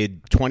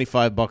 Made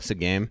 $25 a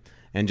game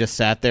and just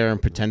sat there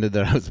and pretended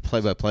that I was a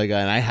play-by-play guy.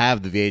 And I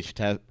have the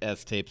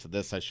VHS tapes of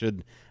this.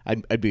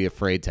 I'd be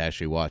afraid to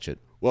actually watch it.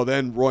 Well,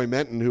 then Roy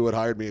Menton, who had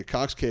hired me at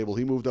Cox Cable,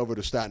 he moved over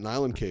to Staten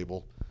Island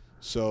Cable.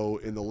 So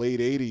in the late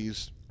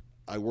 80s,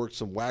 I worked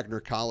some Wagner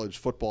College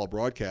football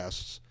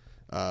broadcasts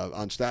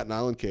on Staten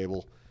Island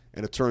Cable.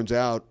 And it turns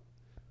out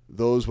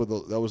that was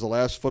the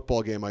last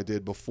football game I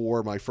did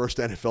before my first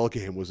NFL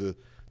game was a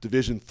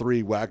Division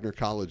III Wagner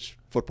College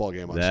football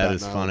game on Staten Island.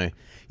 That is funny.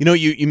 You know,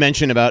 you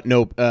mentioned about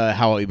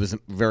how it was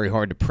very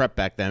hard to prep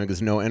back then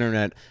because no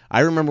internet.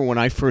 I remember when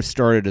I first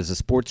started as a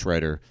sports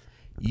writer,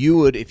 you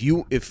would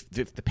if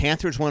the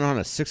Panthers went on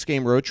a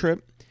 6-game road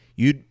trip,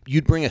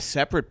 you'd bring a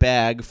separate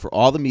bag for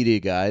all the media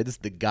guides,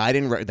 the guide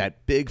and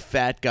that big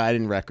fat guide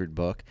and record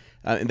book.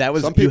 And that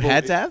was you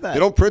had to have that. They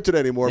don't print it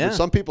anymore, but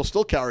some people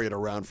still carry it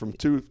around from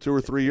two or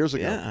 3 years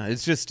ago. Yeah,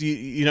 it's just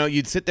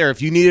you'd sit there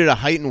if you needed a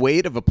height and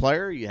weight of a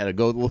player, you had to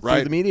go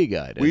through the media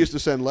guide. We used to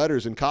send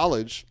letters in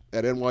college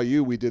at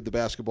NYU. We did the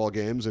basketball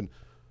games, and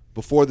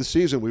before the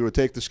season, we would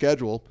take the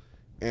schedule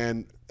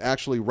and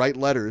actually write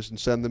letters and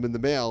send them in the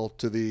mail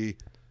to the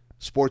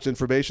sports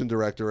information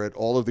director at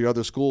all of the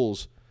other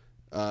schools,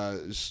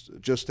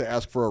 just to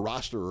ask for a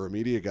roster or a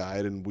media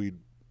guide, and we'd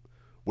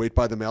wait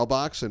by the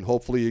mailbox, and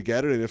hopefully you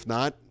get it. And if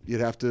not,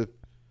 you'd have to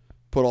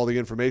put all the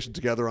information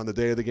together on the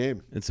day of the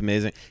game. It's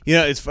amazing. You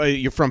know, it's funny.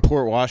 You're from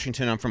Port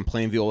Washington. I'm from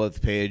Plainville at the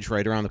Page,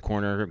 right around the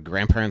corner.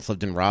 Grandparents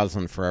lived in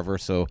Roslyn forever,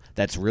 so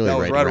that's really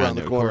right around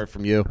the corner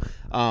from you.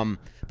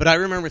 But I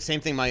remember the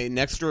same thing. My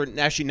next door,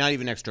 actually not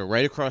even next door,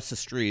 right across the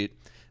street,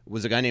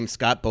 was a guy named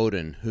Scott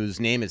Bowden, whose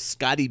name is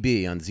Scotty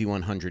B on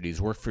Z100. He's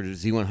worked for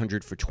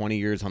Z100 for 20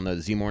 years on the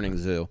Z Morning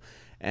Zoo.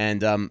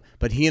 And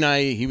but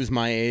he was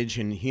my age,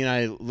 and he and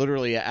I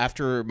literally,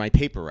 after my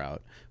paper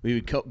route, we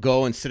would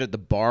go and sit at the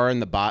bar in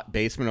the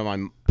basement of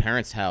my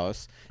parents'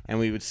 house, and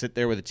we would sit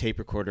there with a tape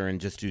recorder and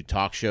just do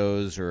talk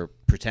shows or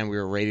pretend we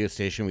were a radio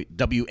station.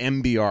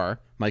 WMBR,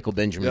 Michael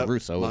Benjamin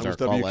Russo was our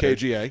call letter.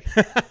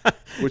 WKGA,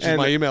 which is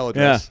my email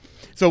address. Yeah.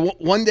 So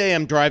one day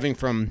I'm driving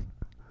from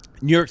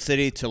New York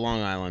City to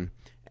Long Island,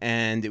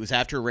 and it was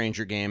after a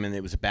Ranger game, and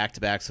it was a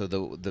back-to-back, so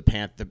the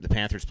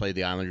Panthers played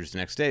the Islanders the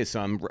next day.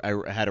 So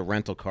I had a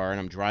rental car, and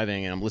I'm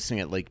driving, and I'm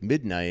listening at like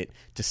midnight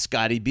to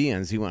Scotty B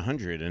on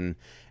Z100. And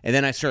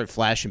then I started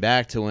flashing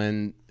back to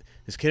when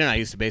this kid and I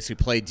used to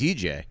basically play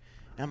DJ.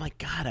 And I'm like,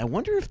 God, I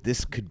wonder if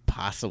this could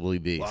possibly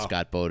be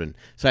Scott Bowden.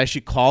 So I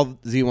actually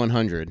called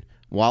Z100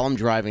 while I'm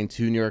driving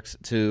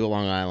to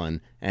Long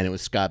Island, and it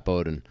was Scott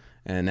Bowden.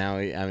 And now,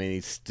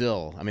 he's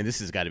still, this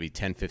has got to be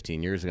 10,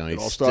 15 years ago. It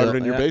all started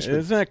in your basement.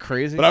 Isn't that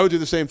crazy? But I would do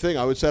the same thing.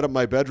 I would set up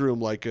my bedroom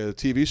like a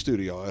TV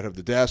studio. I'd have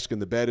the desk and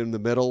the bed in the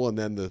middle and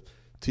then the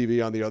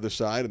TV on the other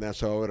side, and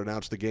that's how I would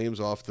announce the games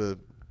off the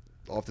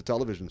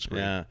television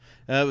screen. Yeah.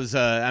 That was,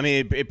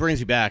 it brings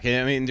you back.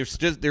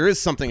 There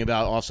is something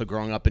about also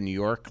growing up in New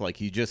York. Like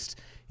you just,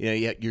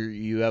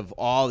 you have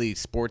all these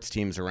sports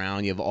teams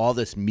around. You have all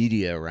this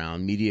media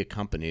around, media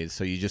companies.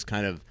 So you just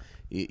kind of,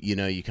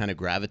 you kind of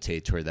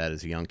gravitate toward that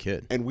as a young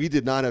kid. And we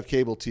did not have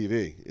cable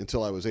TV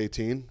until I was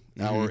 18.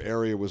 Mm-hmm. Our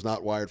area was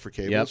not wired for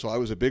cable, so I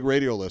was a big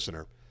radio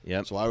listener.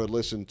 Yep. So I would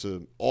listen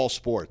to all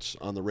sports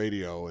on the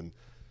radio. And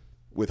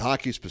with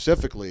hockey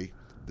specifically,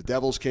 the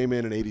Devils came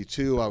in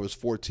 '82. I was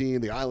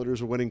 14. The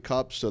Islanders were winning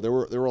cups. So there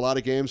were a lot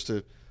of games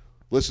to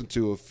listen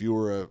to if you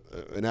were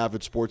an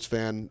avid sports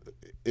fan,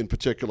 in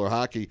particular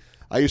hockey.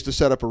 I used to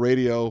set up a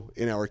radio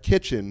in our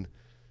kitchen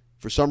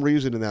for some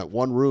reason in that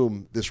one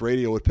room, this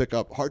radio would pick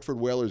up Hartford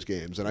Whalers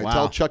games. And I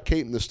tell Chuck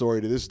Caton the story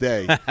to this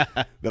day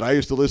that I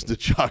used to listen to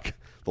Chuck,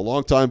 the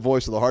longtime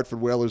voice of the Hartford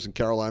Whalers and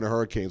Carolina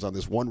Hurricanes, on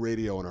this one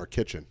radio in our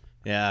kitchen.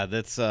 Yeah,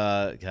 that's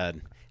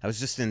God. I was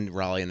just in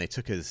Raleigh, and they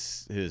took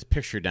his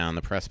picture down in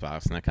the press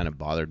box, and that kind of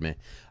bothered me.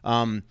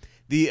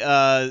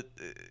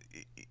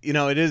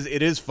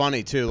 It is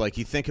funny too. Like,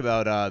 you think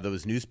about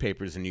those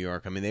newspapers in New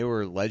York. I mean, they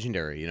were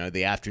legendary. You know,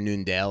 the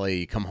afternoon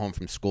daily. You come home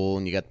from school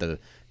and you got the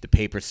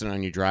paper sitting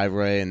on your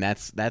driveway, and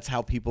that's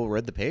how people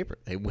read the paper.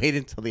 They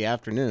waited until the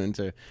afternoon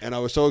to. And I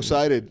was so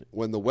excited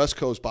when the West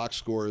Coast box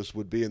scores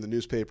would be in the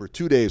newspaper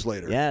 2 days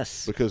later.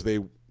 Yes, because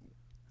the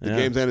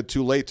games ended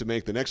too late to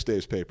make the next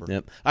day's paper.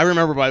 Yep. I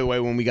remember, by the way,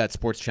 when we got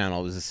Sports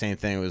Channel, it was the same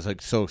thing. It was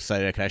like so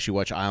excited I could actually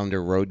watch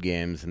Islander road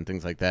games and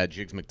things like that.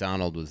 Jiggs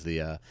McDonald was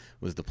the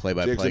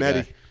play-by-play Jiggs and guy.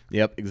 Eddie.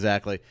 Yep,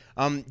 exactly.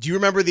 Do you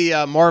remember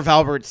the Marv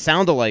Albert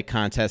Sound-Alike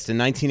contest in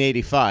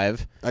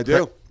 1985? I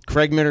do.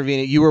 Craig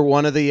Minervini, you were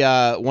one of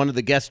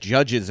the guest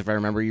judges, if I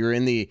remember. You were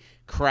in the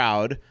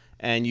crowd,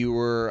 and you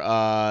were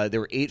there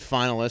were 8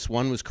 finalists.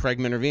 One was Craig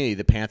Minervini,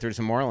 the Panthers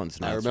and Marlins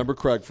announcer. I remember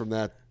Craig from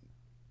that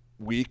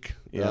week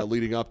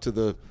leading up to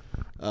the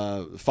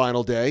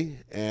final day,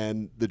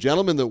 and the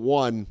gentleman that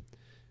won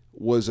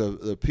was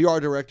the PR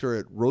director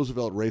at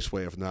Roosevelt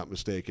Raceway, if I'm not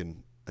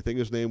mistaken. I think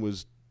his name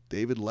was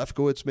David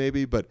Lefkowitz,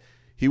 maybe, but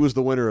he was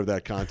the winner of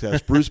that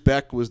contest. Bruce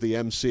Beck was the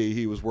MC.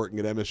 He was working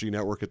at MSG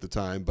Network at the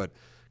time, but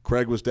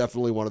Craig was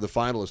definitely one of the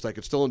finalists. I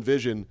could still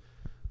envision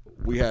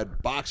we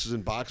had boxes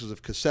and boxes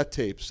of cassette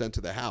tapes sent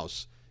to the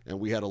house, and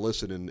we had to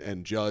listen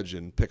and judge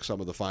and pick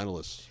some of the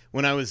finalists.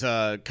 When I was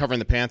covering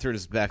the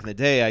Panthers back in the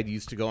day, I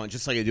used to go on,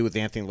 just like I do with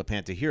Anthony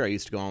LaPanta here, I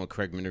used to go on with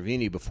Craig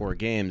Minervini before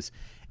games,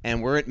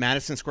 and we're at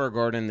Madison Square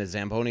Garden, the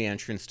Zamboni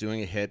entrance,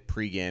 doing a hit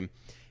pregame,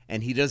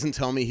 and he doesn't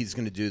tell me he's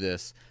going to do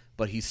this,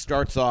 but he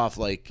starts off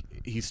I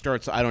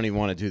don't even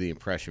want to do the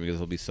impression because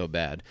it'll be so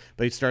bad,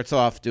 but he starts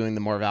off doing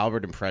the Marv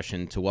Albert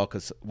impression to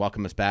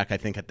welcome us back. I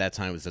think at that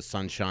time it was the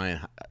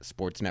Sunshine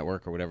Sports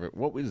Network or whatever.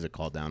 What was it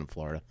called down in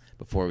Florida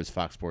before it was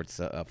Fox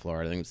Sports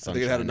Florida? I think it was Sunshine. I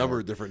think it had a number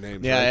Network. of different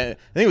names. Yeah, right?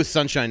 I think it was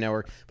Sunshine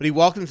Network. But he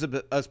welcomes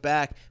us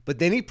back, but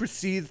then he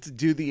proceeds to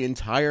do the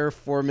entire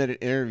 4-minute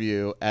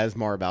interview as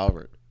Marv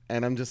Albert.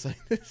 And I'm just like,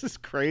 this is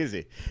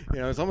crazy. You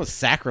know, it's almost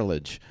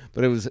sacrilege.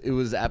 But it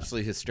was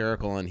absolutely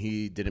hysterical, and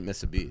he didn't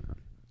miss a beat.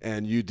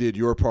 And you did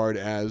your part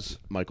as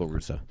Michael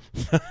Russo.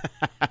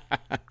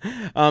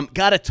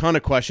 Got a ton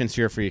of questions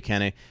here for you,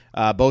 Kenny.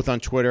 Both on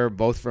Twitter,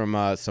 both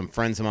from some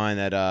friends of mine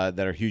that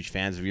are huge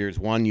fans of yours.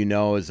 One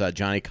is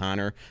Johnny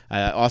Connor.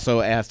 I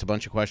also asked a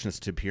bunch of questions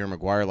to Pierre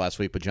McGuire last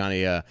week, but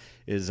Johnny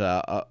is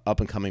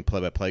up-and-coming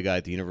play-by-play guy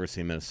at the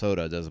University of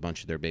Minnesota, does a bunch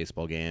of their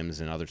baseball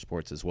games and other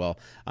sports as well.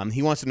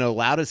 He wants to know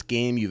loudest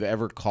game you've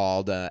ever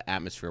called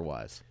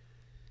atmosphere-wise.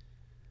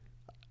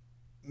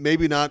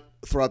 Maybe not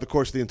throughout the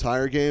course of the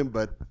entire game,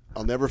 but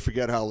I'll never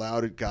forget how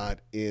loud it got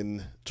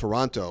in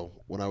Toronto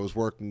when I was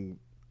working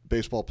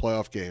baseball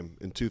playoff game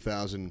in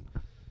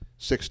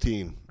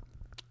 2016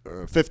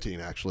 or 15,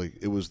 actually.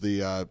 It was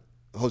the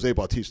Jose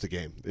Bautista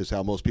game is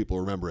how most people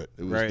remember it.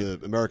 It was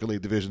the American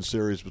League Division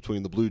Series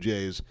between the Blue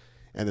Jays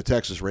and the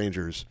Texas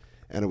Rangers,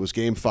 and it was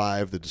Game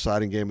 5, the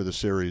deciding game of the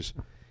series,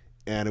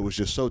 and it was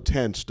just so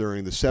tense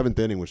during the 7th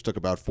inning, which took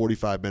about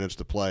 45 minutes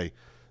to play.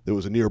 There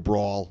was a near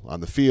brawl on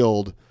the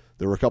field.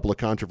 There were a couple of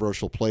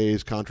controversial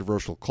plays,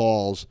 controversial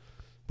calls.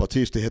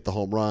 Bautista hit the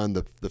home run,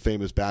 the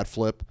famous bat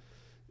flip.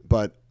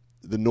 But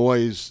the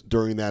noise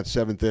during that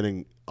 7th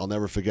inning, I'll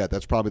never forget.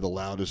 That's probably the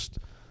loudest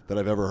that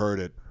I've ever heard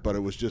it. But it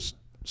was just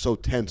so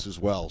tense as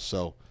well.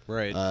 So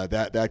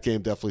that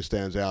game definitely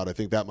stands out. I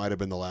think that might have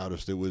been the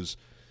loudest. It was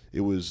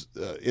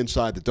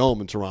inside the Dome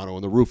in Toronto,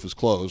 and the roof was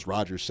closed,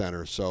 Rogers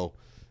Center. So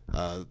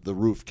the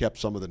roof kept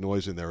some of the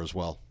noise in there as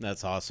well.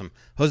 That's awesome.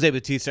 Jose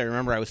Bautista, I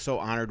remember I was so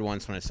honored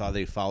once when I saw that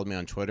he followed me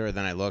on Twitter.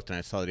 Then I looked and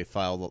I saw that he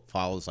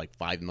follows like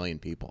 5 million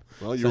people.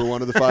 Well, you were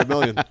one of the 5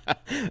 million.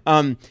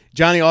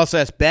 Johnny also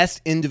asked,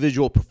 best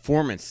individual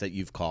performance that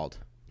you've called?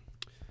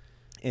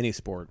 Any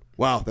sport.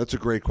 Wow, that's a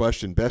great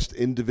question. Best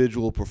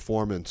individual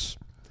performance.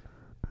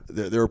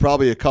 There are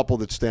probably a couple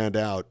that stand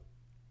out.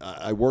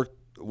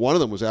 One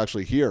of them was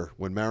actually here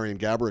when Marian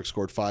Gaborik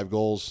scored 5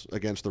 goals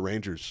against the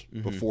Rangers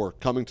before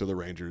coming to the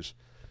Rangers.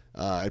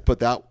 I put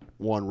that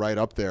one right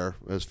up there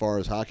as far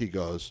as hockey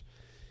goes.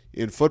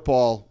 In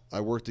football, I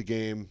worked a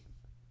game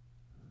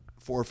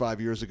 4 or 5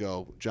 years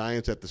ago,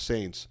 Giants at the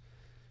Saints.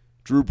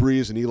 Drew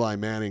Brees and Eli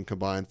Manning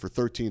combined for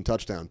 13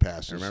 touchdown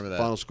passes. I remember that.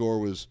 Final score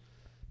was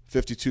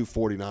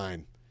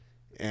 52-49.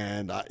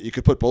 And you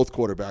could put both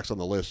quarterbacks on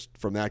the list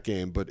from that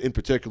game, but in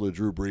particular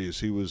Drew Brees.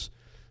 He was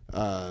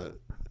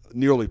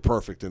nearly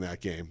perfect in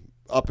that game,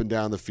 up and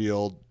down the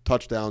field,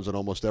 touchdowns on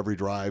almost every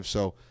drive.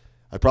 So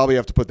I probably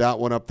have to put that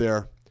one up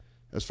there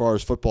as far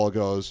as football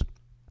goes.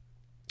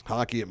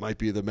 Hockey, it might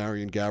be the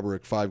Marian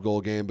Gaborik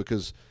 5-goal game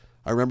because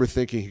I remember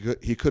thinking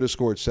he could have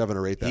scored 7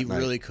 or 8 that night. He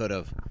really could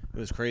have. It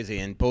was crazy.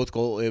 And both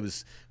goals, it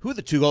was, who were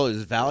the 2 goals? It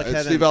was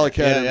Valaket? Steve Valaket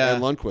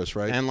and Lundqvist,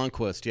 right? And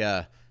Lundqvist,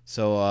 yeah.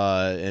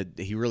 So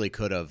he really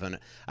could have. And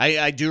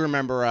I do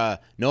remember,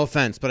 no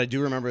offense, but I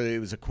do remember it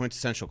was a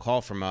quintessential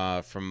call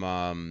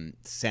from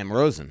Sam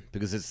Rosen,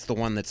 because it's the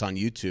one that's on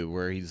YouTube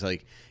where he's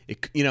like,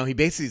 he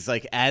basically is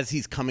like, as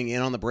he's coming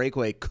in on the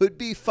breakaway, could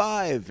be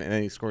 5, and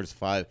then he scores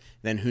 5.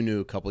 Then who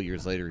knew a couple of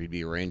years later he'd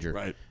be a Ranger.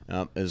 Right.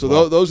 So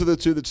well. Those are the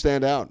two that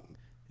stand out.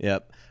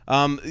 Yep.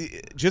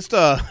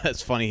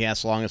 It's funny. He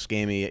asked longest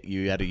game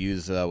you had to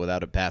use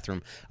without a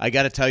bathroom. I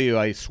got to tell you,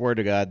 I swear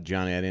to God,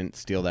 Johnny, I didn't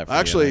steal that from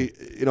Actually,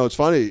 it's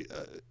funny.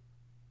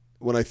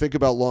 When I think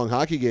about long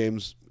hockey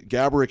games,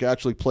 Gaborik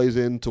actually plays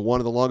into one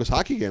of the longest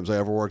hockey games I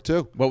ever worked,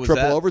 too. What was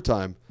Triple that?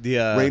 overtime. The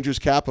Rangers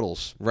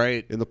Capitals.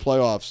 Right. In the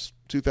playoffs,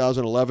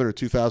 2011 or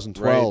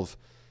 2012.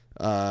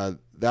 Right.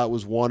 That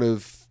was one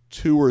of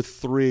 2 or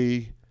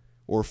 3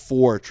 or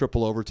 4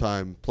 triple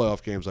overtime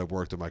playoff games I've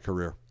worked in my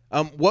career.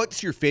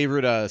 What's your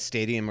favorite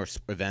stadium or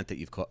event that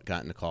you've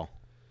gotten to call?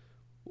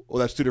 Well,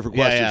 that's 2 different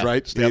questions,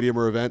 right? Stadium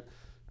or event.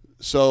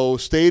 So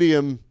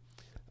stadium,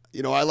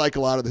 I like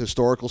a lot of the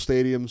historical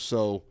stadiums.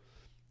 So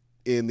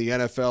in the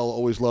NFL,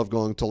 always love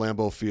going to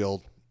Lambeau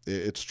Field.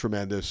 It's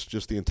tremendous,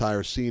 just the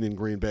entire scene in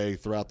Green Bay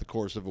throughout the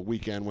course of a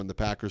weekend when the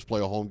Packers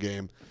play a home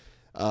game.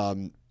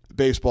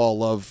 Baseball,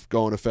 love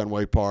going to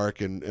Fenway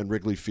Park and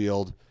Wrigley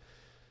Field.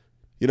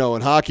 In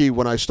hockey,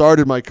 when I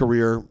started my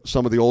career,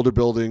 some of the older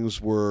buildings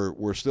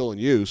were still in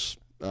use.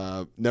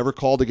 Never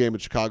called a game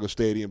at Chicago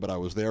Stadium, but I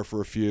was there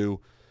for a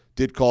few.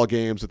 Did call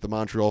games at the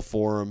Montreal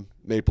Forum,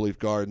 Maple Leaf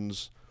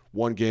Gardens,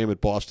 one game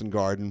at Boston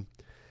Garden.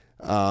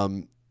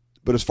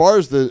 But as far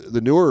as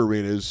the newer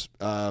arenas,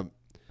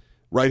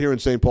 right here in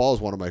St. Paul is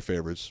one of my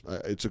favorites.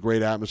 It's a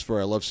great atmosphere.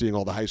 I love seeing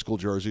all the high school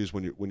jerseys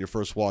when you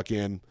first walk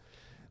in.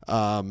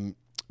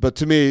 But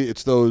to me,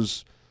 it's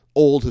those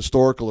old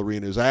historical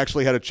arenas. I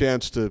actually had a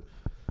chance to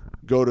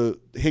go to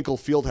Hinkle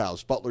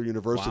Fieldhouse, Butler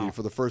University,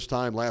 for the first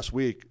time last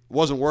week. It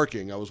wasn't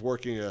working. I was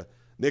working a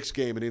Knicks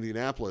game in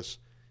Indianapolis,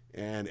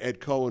 and Ed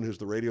Cohen, who's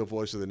the radio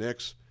voice of the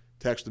Knicks,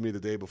 texted me the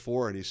day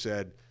before, and he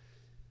said,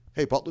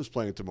 "Hey, Butler's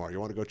playing tomorrow. You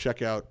want to go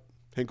check out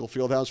Hinkle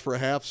Fieldhouse for a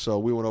half?" So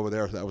we went over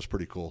there. That was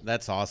pretty cool.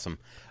 That's awesome.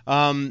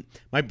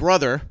 My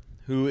brother,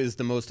 who is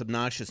the most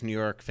obnoxious New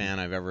York fan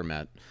I've ever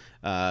met,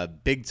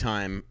 big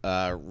time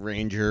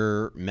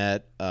Ranger,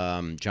 Met,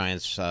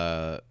 Giants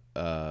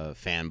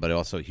fan, but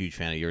also a huge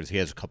fan of yours. He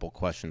has a couple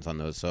questions on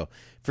those, so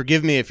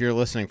forgive me if you're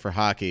listening for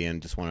hockey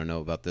and just want to know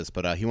about this.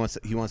 But he wants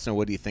to know,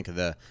 what do you think of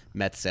the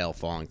Mets sale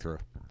falling through?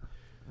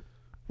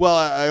 Well,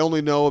 I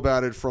only know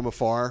about it from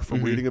afar,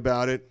 from reading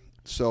about it,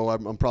 so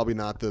I'm probably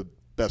not the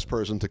best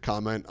person to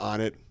comment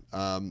on it.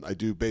 I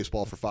do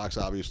baseball for Fox,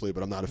 obviously,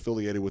 but I'm not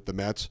affiliated with the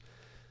Mets.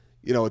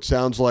 It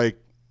sounds like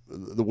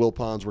the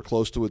Wilpons were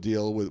close to a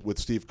deal with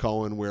Steve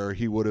Cohen, where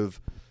he would have.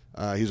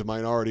 He's a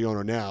minority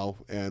owner now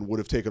and would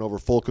have taken over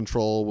full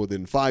control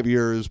within 5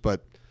 years,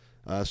 but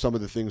some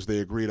of the things they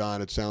agreed on,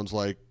 it sounds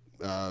like,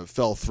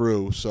 fell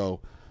through.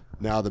 So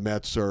now the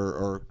Mets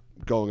are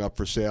going up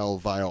for sale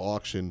via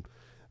auction.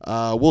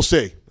 We'll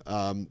see.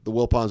 The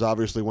Wilpons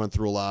obviously went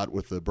through a lot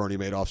with the Bernie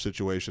Madoff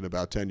situation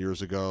about 10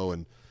 years ago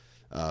and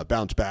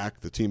bounced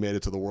back. The team made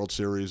it to the World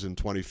Series in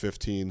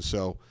 2015.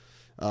 So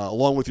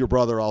along with your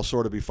brother, I'll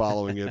sort of be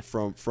following it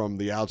from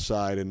the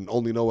outside and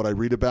only know what I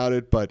read about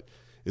it, but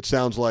it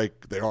sounds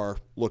like they are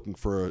looking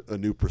for a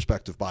new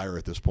prospective buyer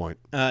at this point.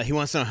 He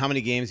wants to know how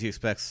many games you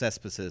expect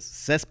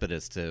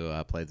Cespedes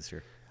to play this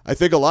year. I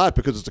think a lot,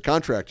 because it's a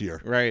contract year.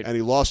 Right. And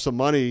he lost some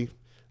money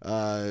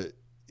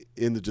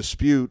in the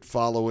dispute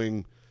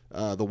following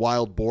the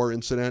wild boar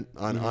incident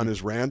on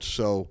his ranch.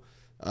 So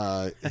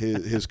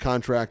his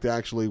contract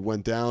actually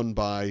went down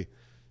by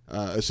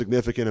a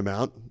significant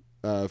amount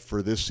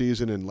for this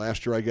season and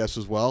last year, I guess,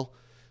 as well.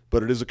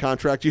 But it is a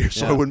contract year,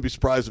 so I wouldn't be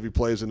surprised if he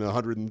plays in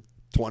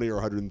 120 or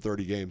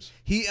 130 games.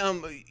 He,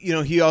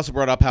 he also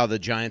brought up how the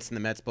Giants and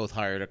the Mets both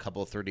hired a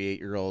couple of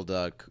 38-year-old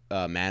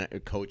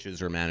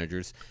coaches or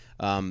managers,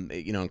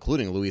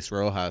 including Luis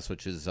Rojas,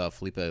 which is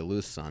Felipe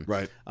Alou's son.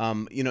 Right.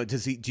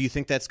 Do you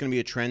think that's going to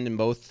be a trend in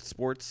both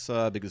sports?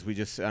 Because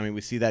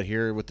we see that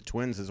here with the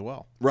Twins as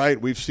well.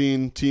 Right. We've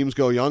seen teams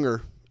go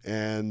younger,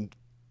 and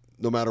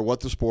no matter what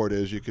the sport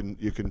is, you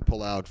can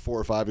pull out 4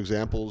 or 5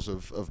 examples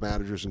of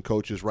managers and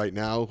coaches right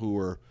now who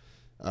are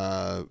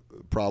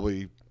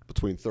probably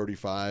between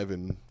 35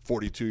 and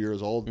 42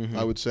 years old,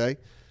 I would say.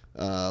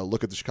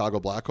 Look at the Chicago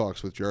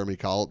Blackhawks with Jeremy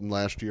Colleton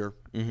last year,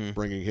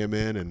 bringing him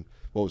in, and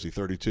what was he,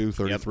 32,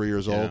 33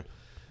 years old?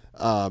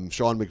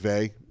 Sean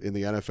McVay in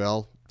the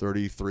NFL,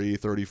 33,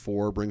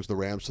 34, brings the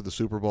Rams to the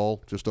Super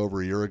Bowl just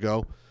over a year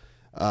ago.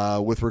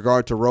 With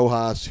regard to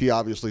Rojas, he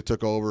obviously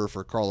took over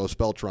for Carlos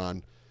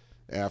Beltran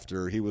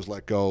after he was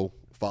let go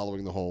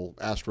following the whole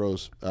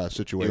Astros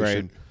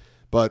situation. Right.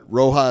 But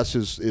Rojas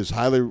is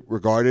highly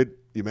regarded.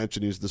 You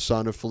mentioned he's the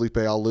son of Felipe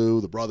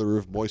Alou, the brother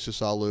of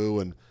Moises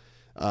Alou.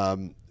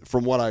 And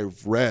from what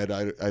I've read,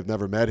 I've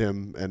never met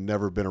him and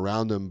never been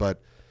around him,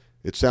 but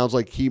it sounds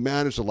like he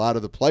managed a lot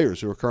of the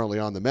players who are currently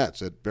on the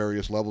Mets at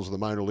various levels of the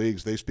minor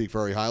leagues. They speak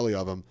very highly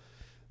of him.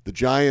 The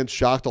Giants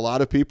shocked a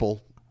lot of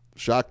people,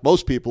 shocked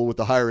most people with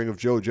the hiring of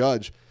Joe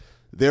Judge.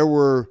 There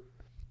were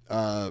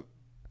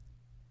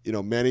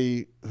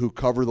many who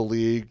cover the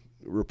league,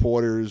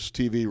 reporters,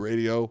 TV,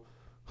 radio,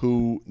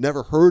 who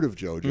never heard of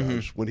Joe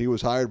Judge when he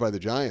was hired by the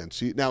Giants.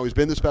 He's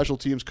been the special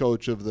teams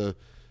coach of the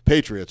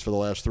Patriots for the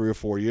last 3 or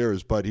 4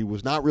 years, but he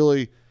was not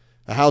really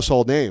a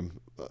household name.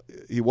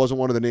 He wasn't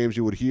one of the names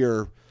you would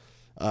hear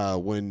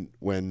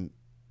when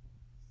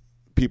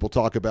people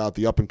talk about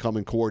the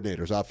up-and-coming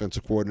coordinators,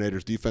 offensive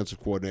coordinators, defensive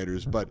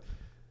coordinators. But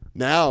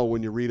now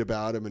when you read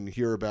about him and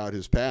hear about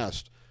his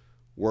past,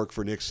 work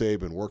for Nick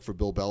Saban, work for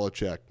Bill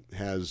Belichick,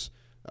 has,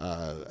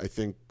 I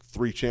think,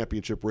 3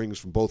 championship rings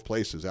from both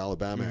places,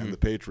 Alabama and the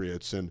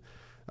Patriots, and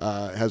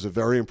has a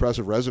very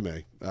impressive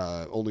resume.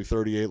 Only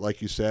 38,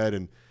 like you said,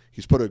 and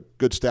he's put a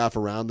good staff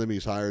around him.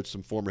 He's hired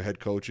some former head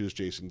coaches,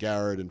 Jason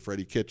Garrett and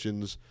Freddie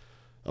Kitchens,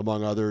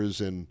 among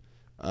others. And,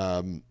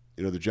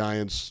 the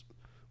Giants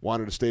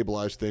wanted to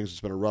stabilize things.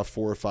 It's been a rough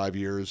 4 or 5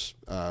 years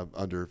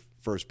under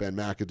first Ben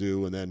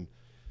McAdoo, and then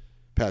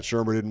Pat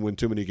Shurmur didn't win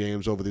too many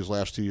games over these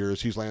last 2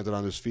 years. He's landed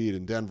on his feet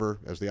in Denver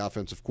as the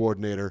offensive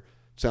coordinator.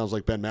 Sounds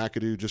like Ben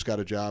McAdoo just got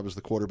a job as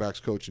the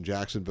quarterbacks coach in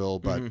Jacksonville.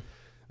 But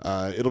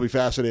it'll be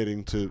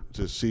fascinating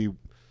to see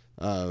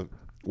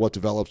what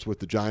develops with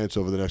the Giants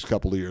over the next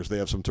couple of years. They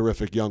have some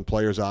terrific young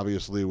players,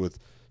 obviously, with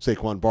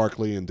Saquon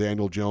Barkley and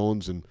Daniel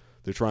Jones, and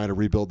they're trying to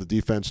rebuild the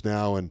defense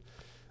now. And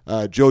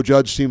Joe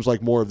Judge seems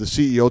like more of the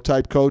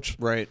CEO-type coach.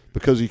 Right.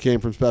 Because he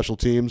came from special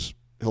teams.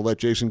 He'll let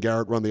Jason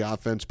Garrett run the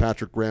offense,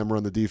 Patrick Graham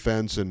run the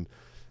defense, and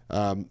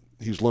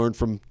he's learned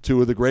from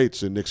 2 of the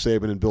greats in Nick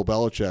Saban and Bill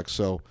Belichick.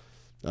 So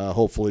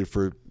hopefully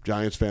for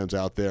Giants fans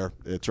out there,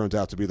 it turns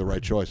out to be the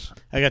right choice.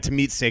 I got to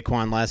meet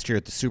Saquon last year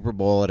at the Super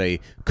Bowl at a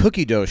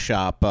cookie dough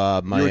shop. You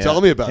were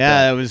telling me about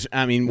that. Yeah, it was.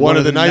 I mean, one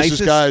of the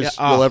nicest guys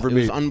you'll ever meet.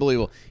 It was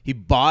unbelievable.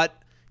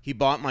 He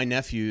bought my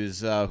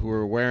nephews who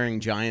were wearing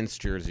Giants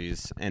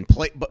jerseys and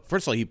played. But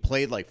first of all, he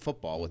played like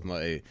football with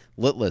my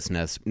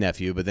litless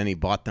nephew, but then he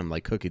bought them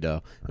like cookie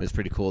dough. It was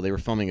pretty cool. They were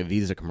filming a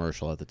Visa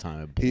commercial at the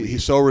time. I believe.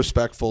 He's so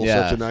respectful.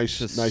 Yeah, such a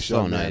nice so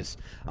young man. nice.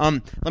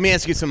 Let me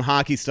ask you some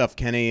hockey stuff,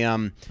 Kenny.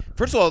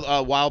 First of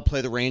all, Wild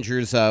play the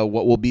Rangers.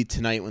 What will be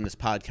tonight when this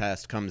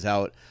podcast comes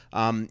out?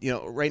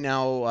 Right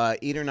now,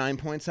 8 or 9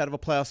 points out of a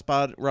playoff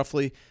spot,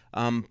 roughly.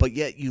 But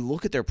yet you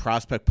look at their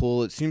prospect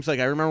pool, it seems like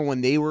I remember when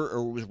they were,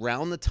 or it was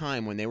around the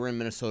time when they were in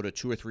Minnesota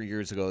 2 or 3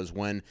 years ago is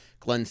when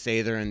Glenn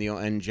Sather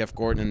and Jeff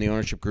Gordon and the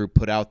ownership group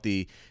put out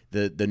the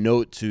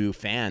note to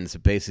fans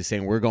basically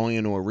saying we're going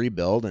into a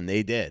rebuild, and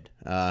they did.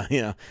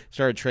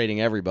 Started trading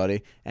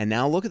everybody. And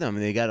now look at them.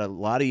 They got a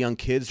lot of young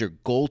kids. They're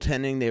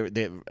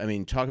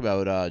goaltending. Talk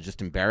about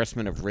just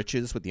embarrassment of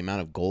riches with the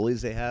amount of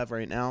goalies they have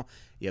right now.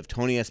 You have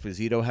Tony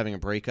Esposito having a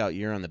breakout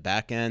year on the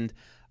back end.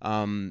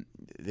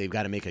 They've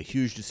got to make a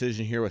huge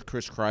decision here with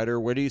Chris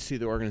Kreider. Where do you see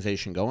the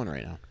organization going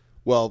right now?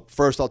 Well,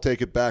 first I'll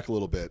take it back a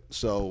little bit.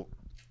 So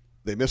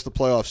they missed the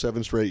playoffs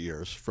 7 straight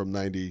years from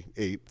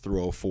 98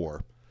 through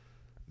 04.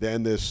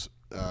 Then this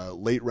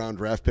late-round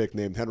draft pick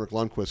named Henrik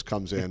Lundqvist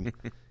comes in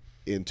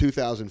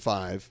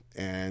 2005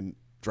 and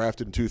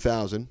drafted in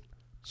 2000.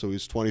 So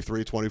he's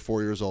 23,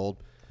 24 years old.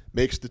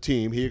 Makes the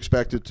team. He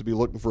expected to be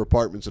looking for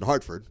apartments in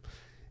Hartford.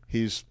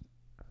 He's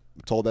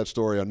told that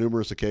story on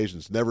numerous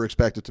occasions. Never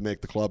expected to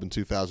make the club in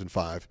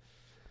 2005.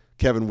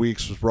 Kevin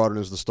Weeks was brought in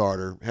as the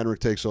starter. Henrik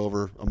takes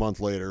over a month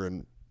later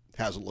and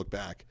hasn't looked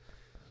back.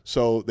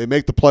 So they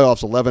make the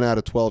playoffs 11 out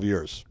of 12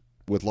 years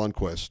with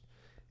Lundqvist.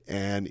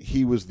 And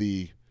he was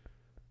the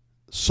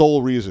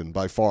sole reason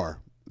by far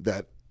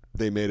that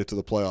they made it to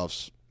the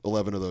playoffs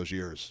 11 of those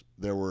years.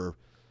 There were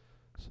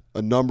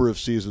a number of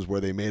seasons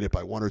where they made it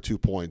by 1 or 2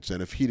 points.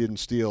 And if he didn't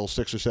steal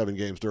 6 or 7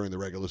 games during the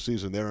regular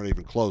season, they're not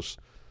even close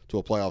to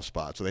a playoff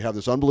spot. So they have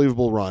this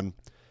unbelievable run.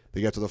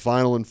 They get to the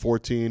final in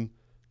 2014,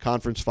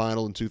 conference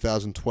final in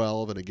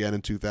 2012, and again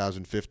in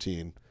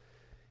 2015,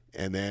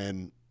 and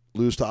then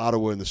lose to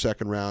Ottawa in the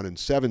second round in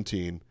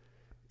 2017,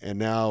 and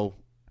now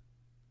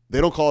they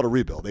don't call it a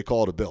rebuild. They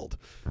call it a build.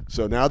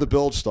 So now the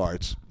build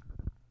starts.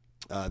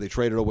 They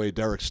traded away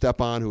Derek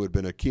Stepan, who had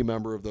been a key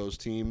member of those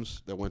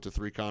teams that went to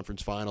 3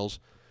 conference finals.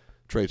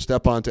 Trade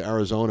Stepan to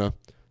Arizona.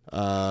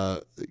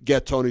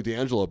 Get Tony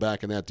DeAngelo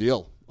back in that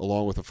deal,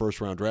 along with a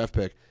first-round draft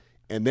pick.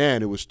 And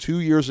then it was 2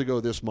 years ago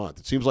this month.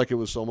 It seems like it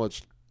was so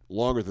much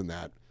longer than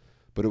that,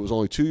 but it was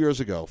only 2 years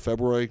ago,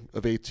 February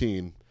of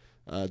 2018,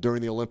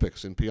 during the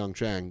Olympics in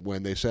Pyeongchang,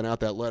 when they sent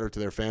out that letter to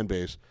their fan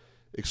base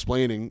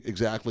explaining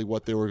exactly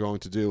what they were going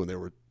to do, and they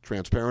were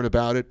transparent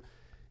about it.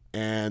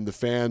 And the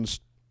fans,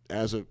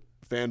 as a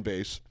fan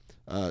base,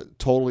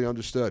 totally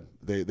understood.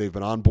 They've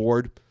been on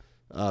board.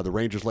 The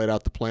Rangers laid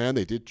out the plan.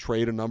 They did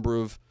trade a number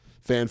of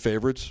fan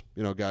favorites,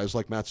 guys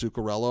like Matt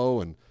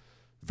Zuccarello and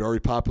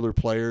very popular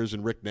players,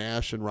 and Rick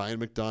Nash and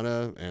Ryan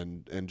McDonough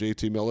and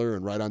JT Miller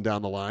and right on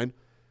down the line.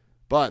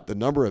 But the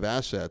number of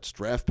assets,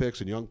 draft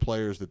picks, and young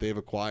players that they've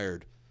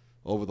acquired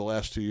over the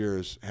last 2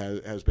 years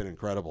has been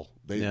incredible.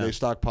 They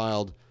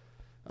stockpiled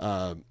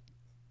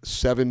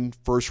 7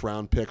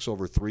 first-round picks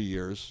over 3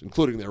 years,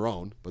 including their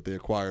own, but they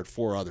acquired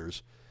 4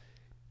 others.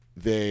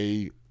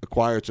 They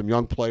acquired some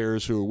young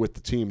players who are with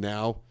the team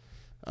now.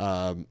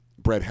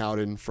 Brett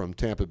Howden from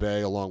Tampa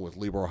Bay, along with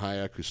Libor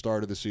Hayek, who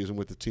started the season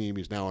with the team.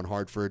 He's now in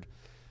Hartford.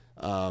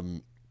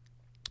 Some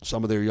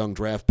of their young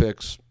draft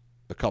picks,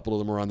 a couple of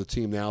them are on the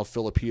team now.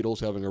 Philip Heedle's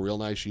having a real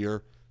nice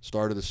year.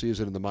 Started the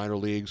season in the minor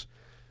leagues.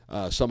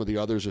 Some of the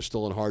others are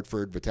still in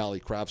Hartford.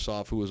 Vitaly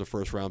Kravtsov, who was a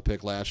first-round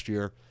pick last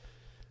year.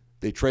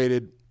 They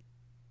traded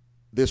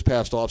this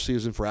past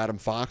offseason for Adam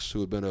Fox,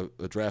 who had been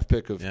a draft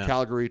pick of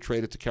Calgary,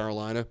 traded to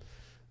Carolina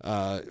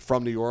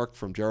from New York,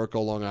 from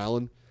Jericho, Long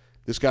Island.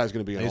 This guy's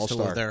going to be an all-star.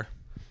 I used to live there.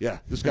 Yeah,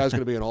 this guy's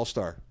going to be an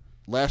all-star.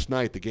 Last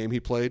night, the game he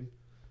played,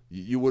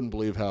 you wouldn't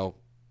believe how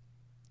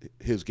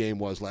his game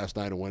was last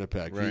night in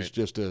Winnipeg. Right. He's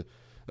just a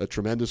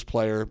tremendous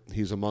player.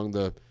 He's among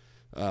the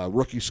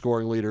rookie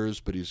scoring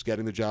leaders, but he's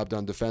getting the job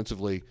done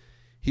defensively.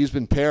 He's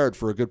been paired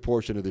for a good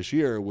portion of this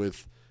year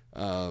with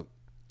a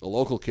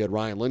local kid,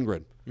 Ryan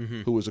Lindgren,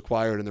 who was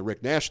acquired in the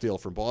Rick Nash deal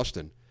from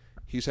Boston.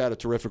 He's had a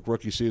terrific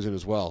rookie season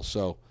as well.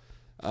 So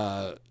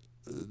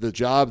the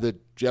job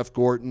that Jeff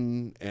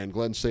Gorton and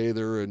Glenn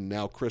Sather and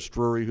now Chris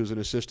Drury, who's an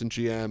assistant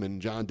GM,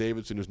 and John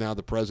Davidson, who's now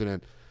the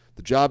president,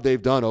 the job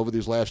they've done over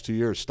these last 2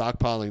 years,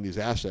 stockpiling these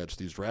assets,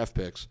 these draft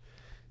picks,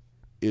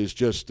 is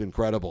just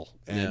incredible.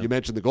 And you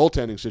mentioned the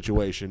goaltending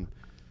situation.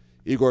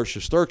 Igor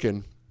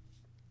Shesterkin,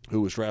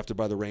 who was drafted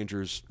by the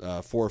Rangers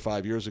 4 or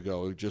 5 years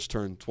ago, who just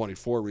turned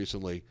 24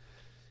 recently,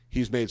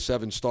 he's made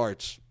 7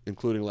 starts,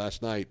 including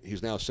last night.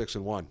 He's now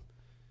 6-1.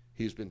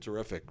 He's been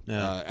terrific.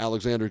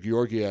 Alexander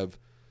Georgiev,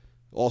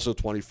 also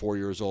 24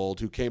 years old,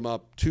 who came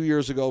up 2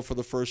 years ago for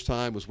the first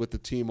time, was with the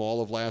team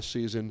all of last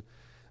season.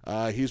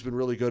 He's been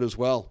really good as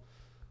well.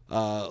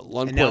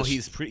 Lundqvist, And now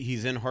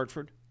he's in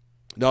Hartford?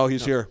 No,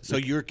 he's here.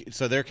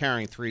 So they're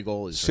carrying 3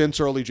 goalies. Since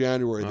early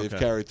January, they've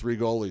carried 3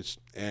 goalies.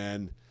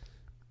 And,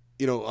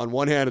 on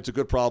one hand, it's a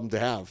good problem to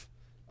have.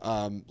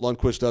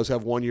 Lundqvist does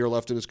have 1 year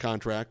left in his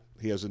contract.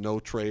 He has a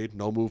no-trade,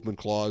 no-movement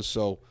clause.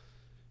 So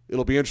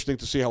it'll be interesting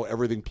to see how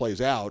everything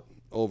plays out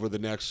over the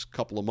next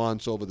couple of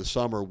months, over the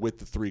summer, with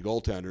the 3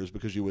 goaltenders,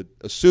 because you would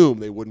assume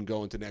they wouldn't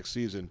go into next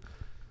season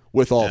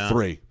with all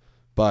 3.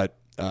 But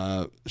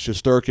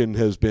Shesterkin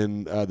has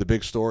been the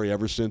big story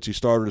ever since he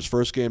started his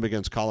first game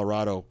against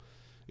Colorado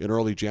in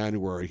early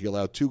January. He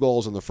allowed 2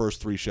 goals in the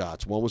first 3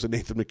 shots. One was a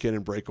Nathan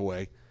McKinnon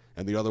breakaway,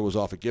 and the other was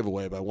off a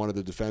giveaway by one of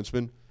the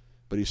defensemen.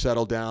 But he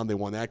settled down. They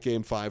won that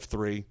game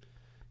 5-3.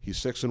 He's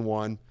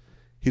 6-1.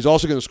 He's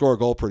also going to score a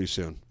goal pretty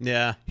soon.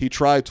 Yeah. He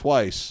tried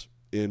twice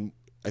in,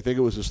 I think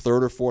it was his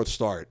 3rd or 4th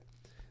start.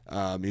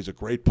 He's a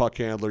great puck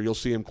handler. You'll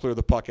see him clear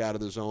the puck out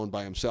of the zone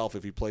by himself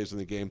if he plays in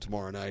the game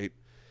tomorrow night.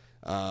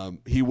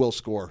 He will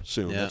score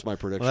soon. That's my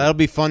prediction. Well, that'll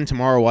be fun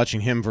tomorrow watching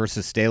him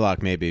versus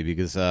Stalock maybe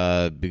because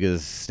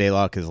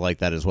Stalock is like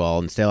that as well.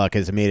 And Stalock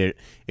has made it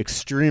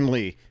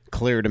extremely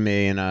clear to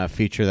me in a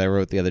feature that I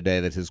wrote the other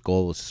day that his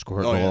goal was to score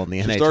a goal in the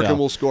NHL. Shesterkin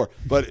will score.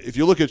 But if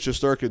you look at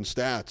Shesterkin's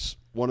stats,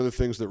 one of the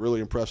things that really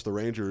impressed the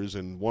Rangers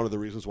and one of the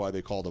reasons why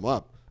they called him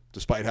up,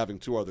 despite having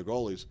 2 other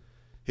goalies,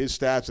 his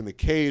stats in the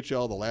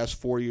KHL the last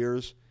 4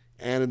 years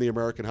and in the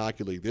American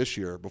Hockey League this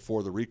year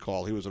before the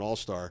recall, he was an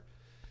all-star.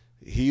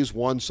 He's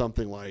won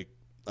something like,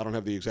 I don't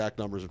have the exact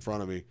numbers in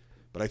front of me,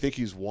 but I think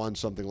he's won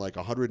something like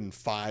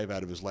 105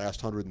 out of his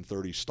last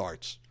 130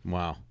 starts.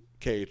 Wow.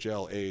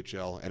 KHL,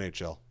 AHL,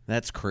 NHL.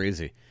 That's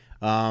crazy.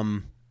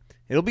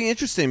 It'll be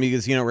interesting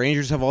because,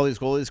 Rangers have all these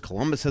goalies.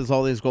 Columbus has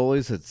all these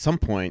goalies. At some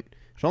point,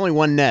 there's only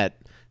one net.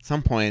 At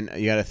some point,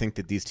 you got to think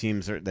that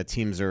teams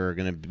are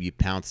going to be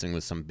pouncing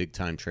with some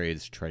big-time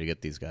trades to try to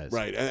get these guys.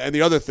 Right. And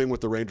the other thing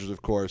with the Rangers,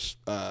 of course,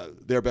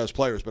 their best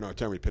player has been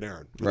Artemi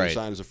Panarin. He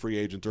signed as a free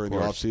agent during the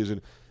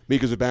offseason.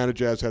 Mika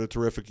Zibanejad's had a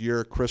terrific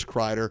year. Chris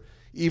Kreider.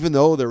 Even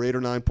though they're 8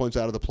 or 9 points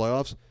out of the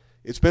playoffs,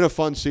 it's been a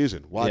fun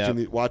season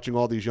watching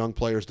all these young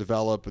players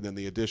develop, and then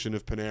the addition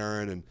of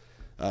Panarin.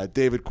 And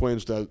David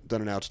Quinn's done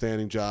an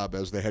outstanding job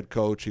as the head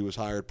coach. He was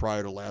hired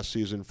prior to last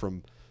season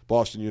from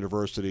Boston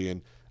University,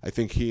 and I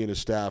think he and his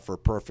staff are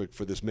perfect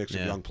for this mix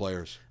of young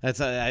players.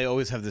 I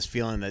always have this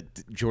feeling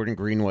that Jordan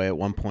Greenway at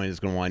one point is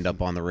going to wind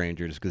up on the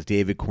Rangers because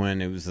David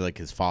Quinn, it was like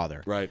his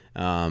father. Right.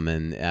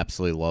 And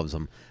absolutely loves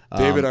him.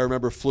 David, I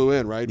rember, flew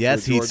in, right?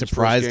 Yes, he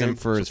surprised him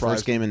for his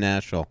first game in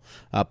Nashville.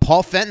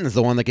 Paul Fenton's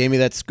the one that gave me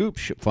that scoop,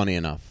 funny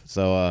enough.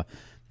 So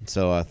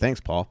thanks,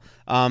 Paul.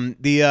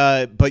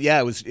 But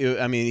yeah,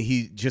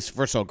 he just,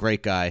 first of all,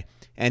 great guy.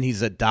 And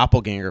he's a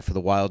doppelganger for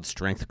the Wild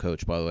strength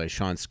coach, by the way,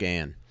 Sean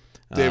Scan.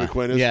 David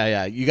Quinn is?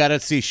 Yeah. You got to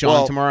see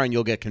Sean tomorrow, and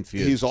you'll get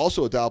confused. He's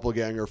also a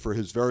doppelganger for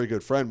his very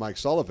good friend, Mike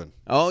Sullivan.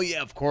 Oh,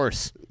 yeah, of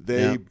course.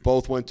 They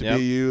both went to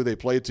BU. They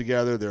played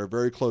together. They're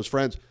very close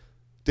friends.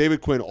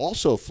 David Quinn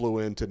also flew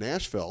into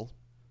Nashville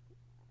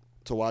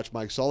to watch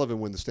Mike Sullivan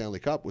win the Stanley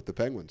Cup with the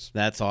Penguins.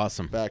 That's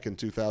awesome. Back in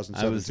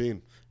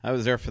 2017. I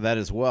was there for that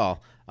as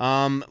well.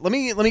 Let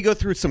me go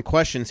through some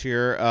questions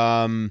here.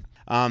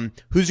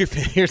 Who's your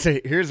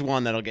here's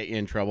one that'll get you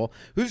in trouble.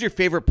 Who's your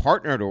favorite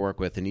partner to work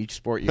with in each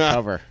sport you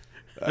cover?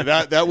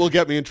 That will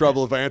get me in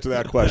trouble if I answer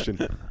that question.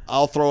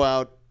 I'll throw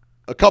out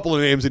a couple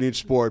of names in each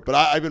sport, but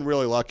I've been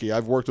really lucky.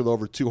 I've worked with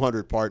over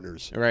 200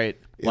 partners. Right.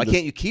 Why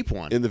can't you keep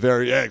one?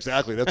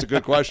 Exactly. That's a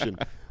good question.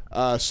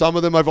 Some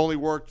of them I've only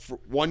worked for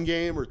one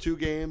game or two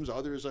games.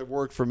 Others I've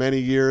worked for many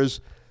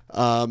years.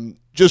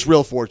 Just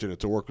real fortunate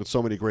to work with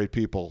so many great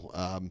people.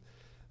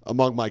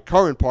 Among my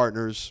current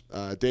partners,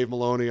 Dave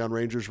Maloney on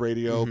Rangers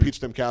Radio. Pete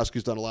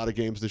Stemkowski's done a lot of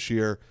games this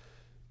year.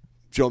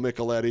 Joe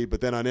Micheletti.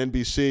 But then on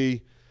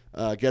NBC,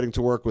 getting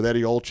to work with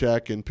Eddie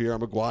Olczyk and Pierre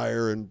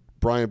Maguire and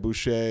Brian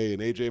Boucher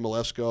and A.J.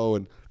 Malesko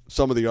and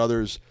some of the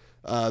others.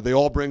 They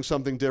all bring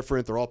something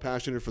different. They're all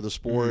passionate for the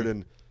sport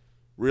and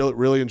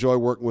really enjoy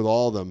working with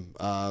all of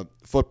them.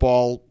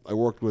 Football, I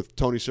worked with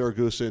Tony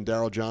Siragusa and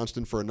Darryl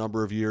Johnston for a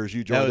number of years.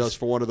 You joined us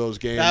for one of those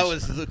games. That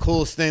was the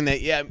coolest thing.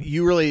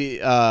 You really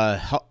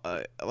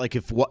like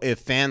if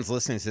fans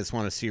listening to this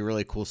want to see a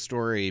really cool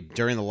story.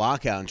 During the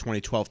lockout in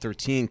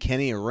 2012-13,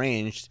 Kenny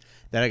arranged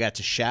that I got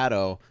to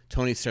shadow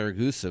Tony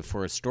Siragusa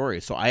for a story.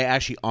 So I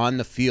actually, on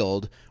the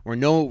field, where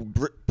no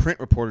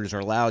print reporters are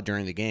allowed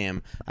during the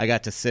game, I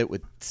got to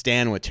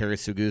stand with Terry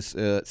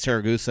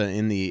Siragusa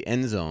in the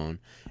end zone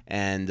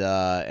and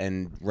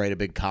write a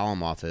big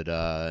column off it.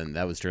 And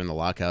that was during the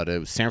lockout. It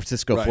was San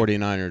Francisco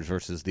 49ers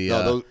versus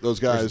those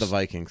guys, the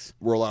Vikings.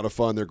 Were a lot of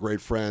fun. They're great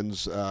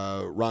friends.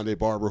 Rondé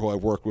Barber, who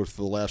I've worked with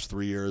for the last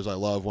 3 years, I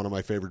love, one of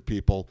my favorite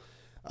people.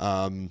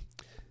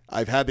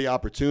 I've had the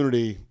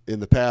opportunity in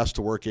the past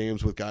to work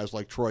games with guys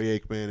like Troy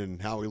Aikman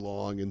and Howie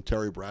Long and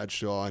Terry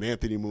Bradshaw and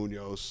Anthony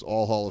Munoz,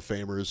 all Hall of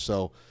Famers.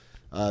 So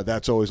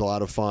that's always a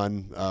lot of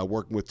fun.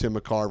 Working with Tim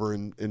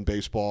McCarver in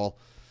baseball.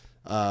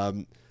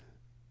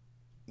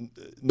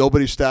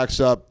 Nobody stacks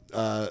up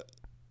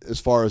as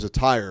far as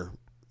attire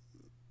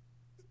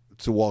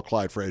to Walt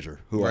Clyde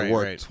Frazier, who I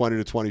worked 20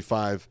 to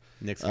 25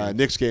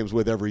 Knicks games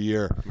with every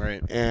year.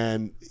 Right.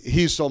 And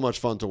he's so much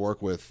fun to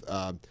work with.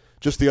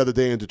 Just the other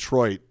day in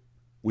Detroit,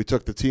 we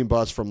took the team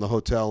bus from the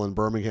hotel in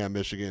Birmingham,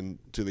 Michigan,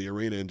 to the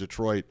arena in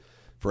Detroit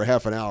for a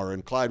half an hour,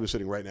 and Clyde was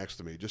sitting right next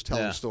to me, just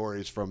telling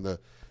stories from the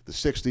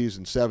 60s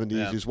and 70s.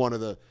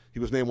 Yeah. He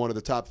was named one of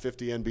the top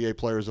 50 NBA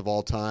players of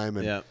all time.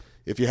 And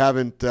if you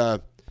haven't,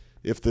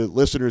 if the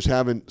listeners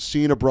haven't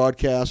seen a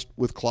broadcast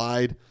with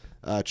Clyde,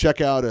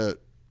 check out a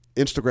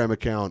Instagram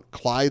account,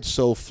 Clyde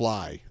So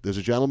Fly. There's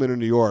a gentleman in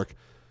New York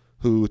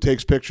who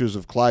takes pictures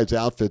of Clyde's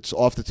outfits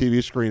off the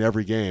TV screen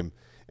every game,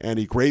 and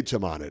he grades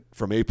him on it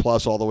from A+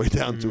 all the way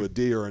down to a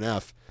D or an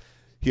F.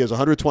 He has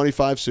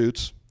 125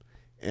 suits,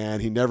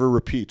 and he never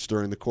repeats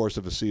during the course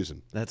of a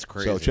season. That's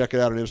crazy. So check it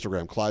out on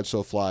Instagram, Clyde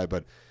So Fly.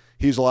 But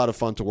he's a lot of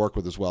fun to work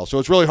with as well. So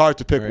it's really hard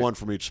to pick one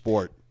from each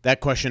sport.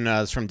 That question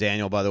is from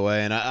Daniel, by the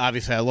way. And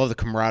obviously I love the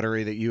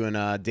camaraderie that you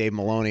and Dave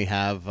Maloney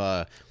have,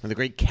 one of the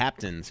great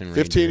captains in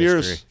Ranger 15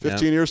 years. history.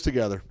 15 years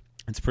together.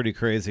 It's pretty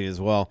crazy as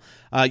well.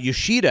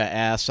 Yoshida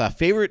asks,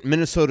 favorite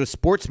Minnesota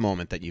sports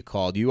moment that you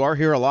called? You are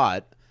here a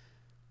lot.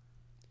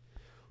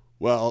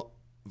 Well,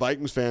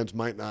 Vikings fans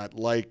might not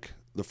like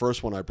the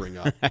first one I bring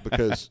up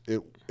because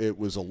it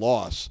was a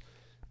loss.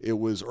 It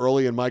was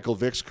early in Michael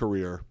Vick's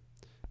career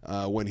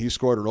when he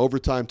scored an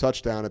overtime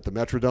touchdown at the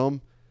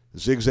Metrodome,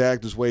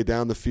 zigzagged his way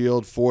down the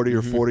field 40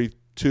 or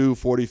 42,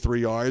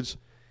 43 yards,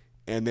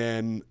 and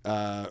then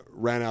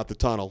ran out the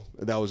tunnel,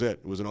 and that was it.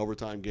 It was an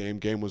overtime game.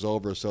 Game was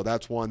over. So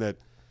that's one that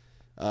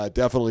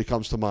definitely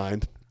comes to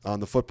mind on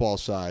the football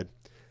side.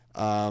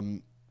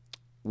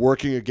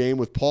 Working a game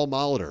with Paul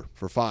Molitor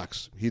for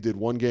Fox. He did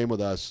one game with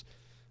us,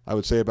 I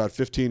would say about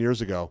 15 years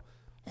ago.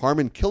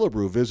 Harmon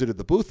Killebrew visited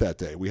the booth that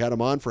day. We had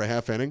him on for a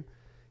half inning,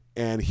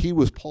 and he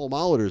was Paul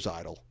Molitor's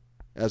idol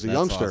as a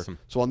youngster. Awesome.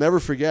 So I'll never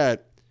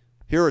forget,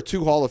 here are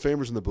two Hall of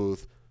Famers in the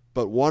booth,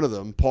 but one of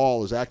them,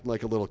 Paul, is acting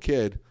like a little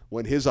kid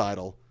when his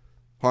idol,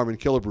 Harmon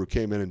Killebrew,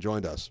 came in and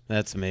joined us.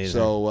 That's amazing.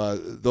 So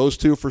those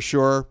two for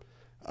sure.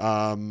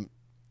 The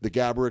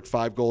Gaborik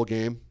 5-goal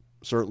game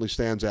certainly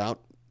stands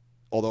out.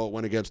 Although it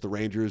went against the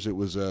Rangers, it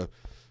was a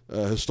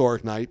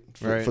historic night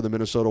for the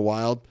Minnesota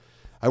Wild.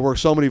 I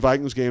worked so many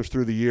Vikings games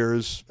through the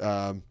years.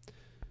 I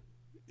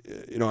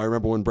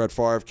remember when Brett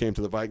Favre came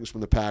to the Vikings from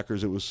the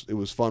Packers. It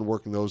was fun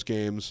working those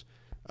games.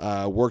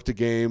 Worked a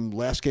game,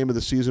 last game of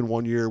the season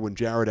one year when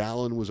Jared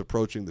Allen was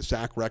approaching the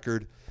sack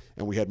record,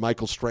 and we had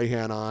Michael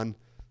Strahan on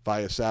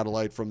via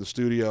satellite from the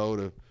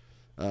studio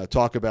to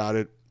talk about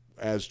it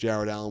as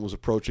Jared Allen was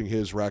approaching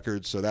his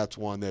record. So that's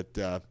one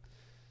that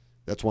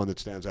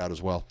stands out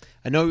as well.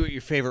 I know what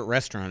your favorite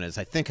restaurant is.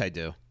 I think I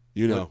do.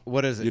 You know.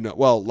 What is it?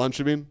 Lunch,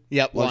 you mean?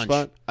 Yep, lunch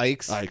spot?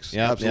 Ike's.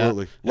 Yep,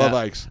 absolutely. Yeah. Love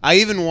Ike's. I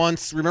even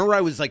once, remember I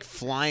was like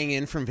flying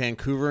in from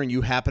Vancouver and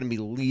you happened to be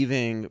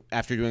leaving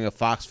after doing a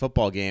Fox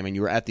football game and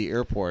you were at the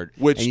airport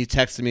and you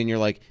texted me and you're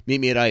like,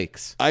 meet me at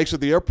Ike's. Ike's at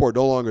the airport,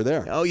 no longer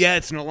there. Oh, yeah,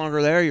 it's no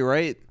longer there. You're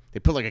right. They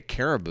put like a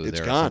caribou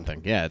there gone. Or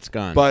something. Yeah, it's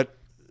gone. But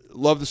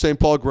love the St.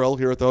 Paul Grill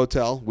here at the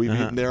hotel. We've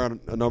eaten there on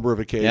a number of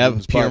occasions. Yeah,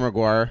 Pierre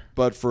Maguire.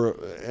 But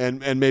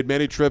and made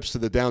many trips to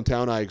the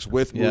downtown Ike's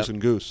with Moose and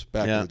Goose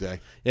back in the day.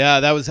 Yeah,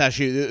 that was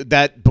actually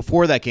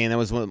before that game. That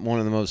was one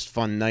of the most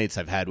fun nights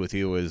I've had with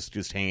you. Was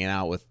just hanging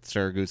out with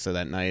Siragusa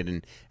that night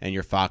and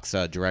your Fox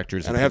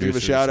directors. And I have to give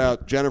a shout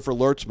out Jennifer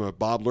Lertzma,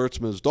 Bob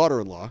Lertzma's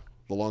daughter-in-law,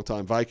 the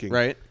longtime Viking.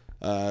 Right.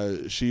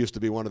 She used to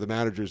be one of the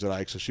managers at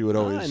Ike, so she would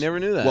always I never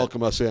knew that.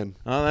 welcome us in.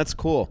 Oh, that's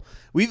cool.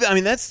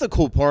 That's the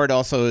cool part.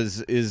 Also,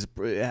 is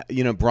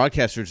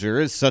broadcasters. There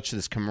is such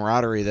this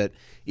camaraderie that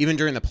even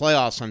during the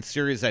playoffs on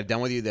series I've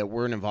done with you that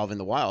weren't involving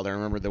the Wild. I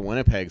remember the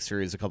Winnipeg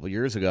series a couple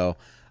years ago.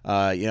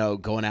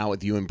 Going out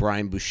with you and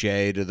Brian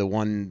Boucher to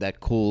that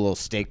cool little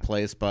steak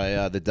place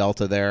by the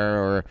Delta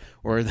there, or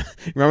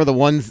remember the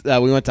ones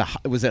that we went to?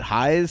 Was it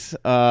Highs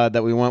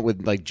that we went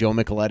with, like Joe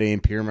Micheletti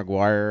and Pierre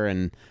Maguire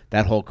and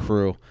that whole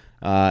crew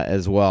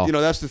as well?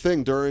 That's the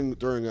thing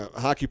during a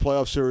hockey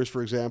playoff series,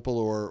 for example,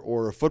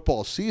 or a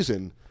football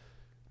season.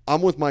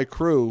 I'm with my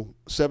crew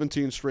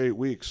 17 straight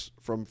weeks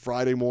from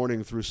Friday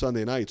morning through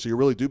Sunday night, so you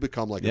really do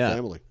become like a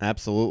family.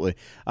 Absolutely.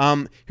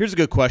 Here's a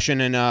good question,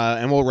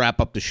 and we'll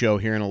wrap up the show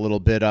here in a little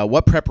bit.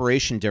 What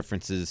preparation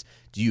differences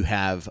do you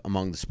have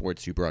among the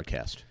sports you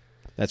broadcast?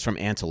 That's from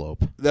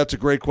Antelope. That's a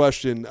great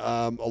question.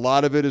 A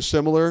lot of it is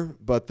similar,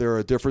 but there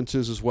are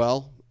differences as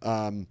well.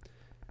 No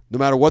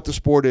matter what the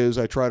sport is,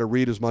 I try to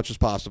read as much as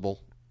possible,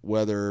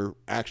 whether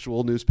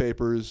actual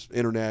newspapers,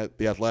 internet,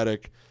 The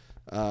Athletic,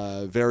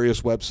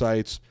 various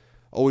websites.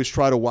 Always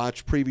try to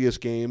watch previous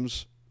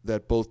games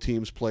that both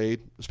teams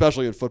played,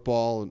 especially in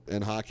football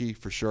and hockey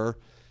for sure.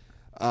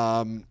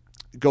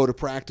 Go to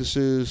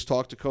practices,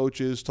 talk to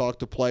coaches, talk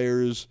to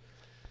players.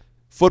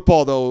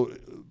 Football, though,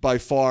 by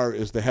far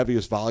is the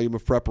heaviest volume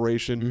of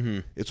preparation. Mm-hmm.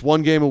 It's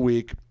one game a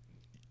week.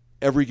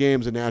 Every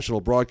game's a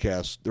national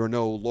broadcast. There are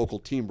no local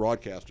team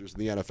broadcasters in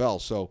the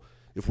NFL. So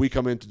if we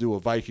come in to do a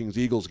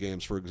Vikings-Eagles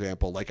games, for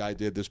example, like I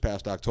did this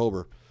past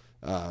October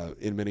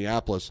in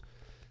Minneapolis,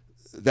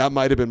 that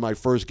might have been my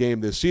first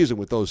game this season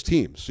with those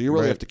teams. So you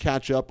really have to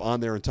catch up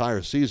on their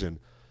entire season.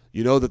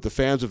 You know that the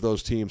fans of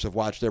those teams have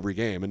watched every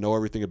game and know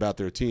everything about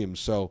their teams.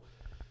 So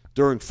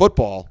during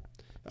football,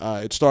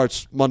 it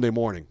starts Monday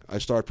morning. I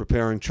start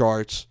preparing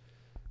charts,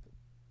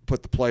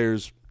 put the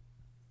players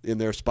in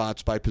their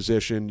spots by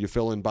position. You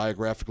fill in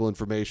biographical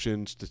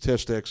information,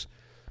 statistics.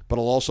 But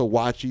I'll also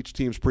watch each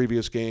team's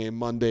previous game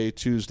Monday,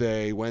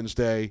 Tuesday,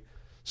 Wednesday.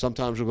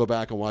 Sometimes we'll go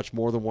back and watch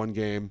more than one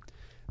game.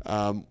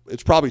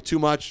 It's probably too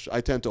much. I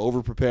tend to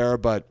over-prepare,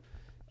 but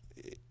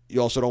you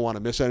also don't want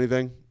to miss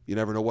anything. You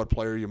never know what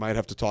player you might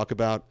have to talk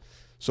about.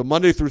 So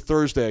Monday through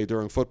Thursday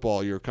during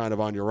football, you're kind of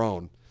on your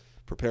own,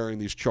 preparing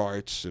these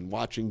charts and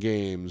watching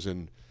games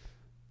and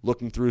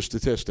looking through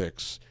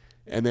statistics.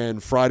 And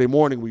then Friday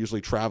morning, we usually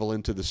travel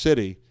into the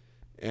city,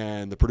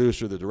 and the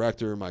producer, the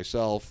director,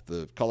 myself,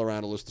 the color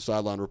analyst, the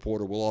sideline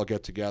reporter, we'll all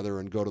get together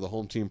and go to the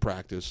home team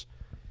practice.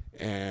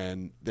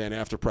 And then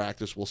after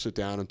practice, we'll sit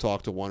down and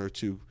talk to one or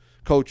two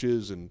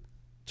coaches and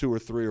 2 or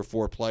 3 or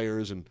 4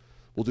 players, and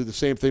we'll do the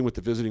same thing with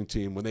the visiting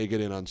team when they get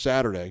in on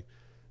Saturday.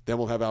 Then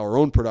we'll have our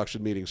own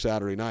production meeting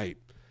Saturday night.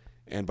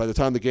 And by the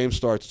time the game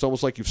starts, it's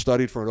almost like you've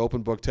studied for an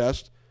open book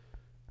test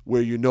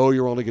where you know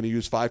you're only going to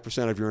use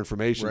 5% of your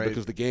information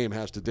because the game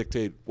has to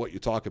dictate what you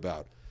talk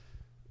about.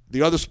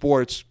 The other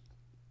sports,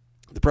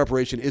 the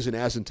preparation isn't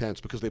as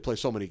intense because they play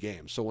so many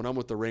games. So when I'm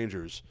with the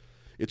Rangers,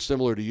 it's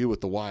similar to you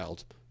with the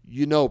Wild.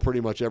 You know pretty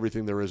much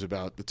everything there is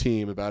about the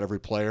team, about every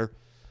player.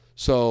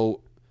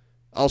 So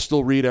I'll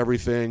still read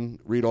everything,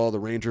 read all the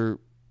Ranger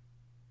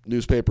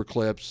newspaper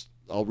clips.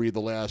 I'll read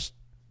the last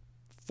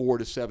 4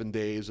 to 7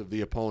 days of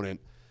the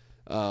opponent.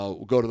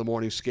 We'll go to the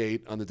morning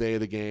skate on the day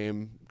of the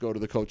game, go to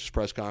the coach's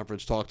press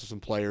conference, talk to some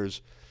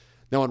players.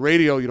 Now on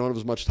radio, you don't have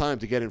as much time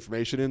to get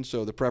information in,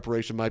 so the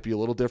preparation might be a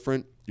little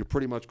different. You're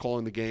pretty much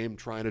calling the game,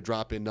 trying to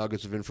drop in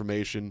nuggets of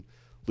information,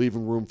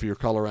 leaving room for your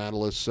color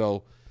analysts.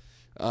 So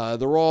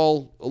they're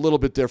all a little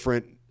bit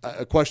different.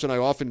 A question I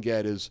often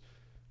get is,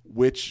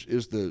 which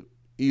is the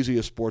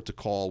easiest sport to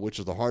call, which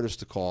is the hardest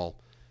to call?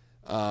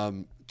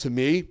 To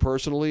me,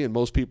 personally, and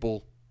most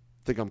people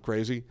think I'm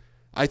crazy,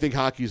 I think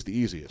hockey is the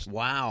easiest.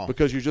 Wow.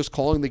 Because you're just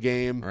calling the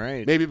game.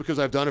 Right. Maybe because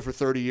I've done it for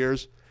 30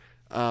 years.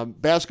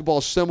 Basketball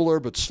is similar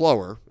but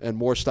slower and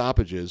more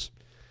stoppages.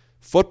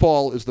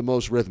 Football is the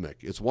most rhythmic.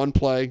 It's one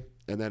play,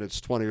 and then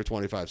it's 20 or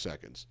 25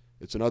 seconds.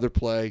 It's another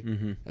play,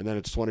 and then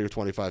it's 20 or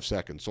 25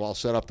 seconds. So I'll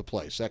set up the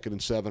play, 2nd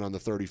and 7 on the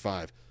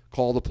 35,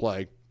 call the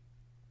play,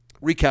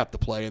 recap the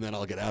play, and then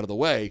I'll get out of the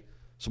way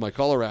so my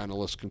color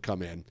analyst can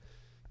come in.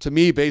 To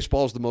me,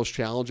 baseball is the most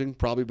challenging,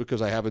 probably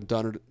because I haven't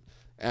done it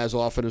as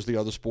often as the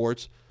other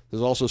sports.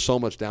 There's also so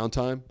much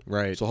downtime.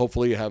 Right. So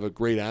hopefully you have a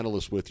great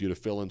analyst with you to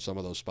fill in some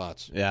of those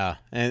spots. Yeah.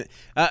 And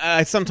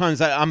I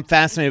sometimes I'm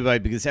fascinated by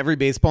it because every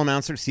baseball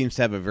announcer seems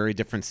to have a very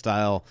different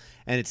style,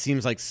 and it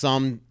seems like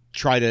some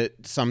try to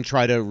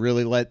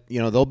really let,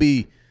 they'll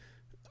be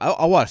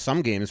I'll watch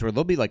some games where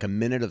there'll be like a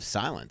minute of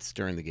silence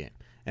during the game.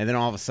 And then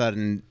all of a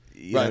sudden,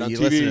 you TV,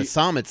 listen to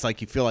some, it's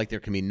like you feel like there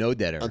can be no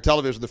dead air. On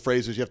television, the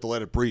phrase is you have to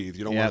let it breathe.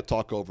 You don't want to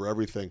talk over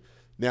everything.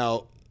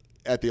 Now,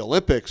 at the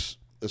Olympics,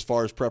 as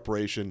far as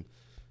preparation,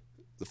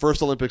 the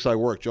first Olympics I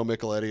worked, Joe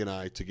Micheletti and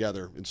I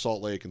together in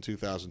Salt Lake in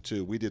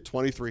 2002, we did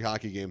 23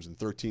 hockey games in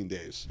 13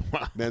 days,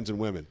 men's and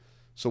women.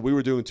 So we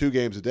were doing 2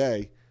 games a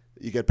day.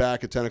 You get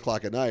back at 10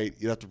 o'clock at night,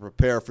 you have to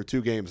prepare for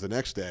 2 games the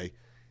next day.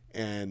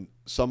 And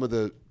some of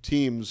the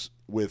teams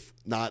with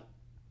not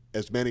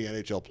as many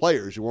NHL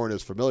players you weren't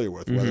as familiar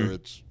with, whether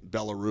it's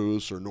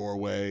Belarus or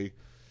Norway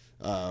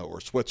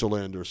or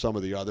Switzerland or some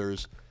of the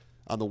others.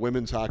 On the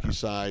women's hockey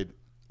side,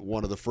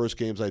 one of the first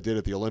games I did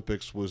at the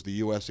Olympics was the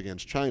U.S.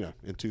 against China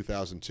in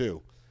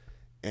 2002.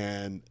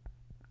 And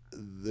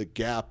the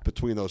gap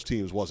between those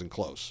teams wasn't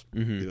close.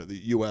 The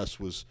U.S.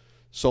 was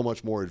so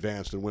much more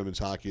advanced in women's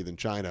hockey than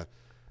China.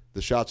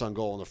 The shots on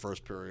goal in the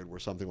first period were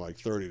something like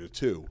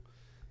 30-2.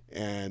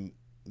 And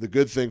the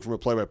good thing from a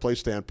play-by-play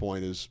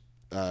standpoint is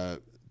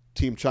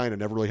Team China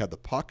never really had the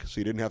puck, so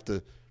you didn't have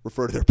to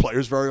refer to their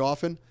players very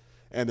often.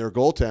 And their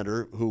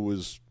goaltender, who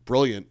was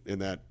brilliant in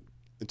that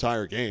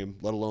entire game,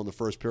 let alone the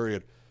first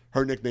period,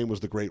 her nickname was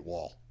the Great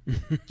Wall.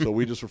 So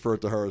we just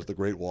referred to her as the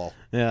Great Wall.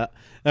 Yeah,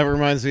 that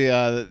reminds me.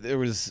 There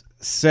was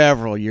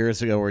several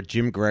years ago where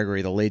Jim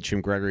Gregory, the late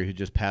Jim Gregory, who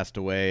just passed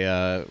away,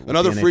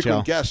 another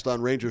frequent guest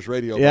on Rangers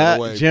Radio. Yeah, by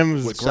the way, Jim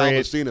was with great. Sal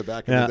Messina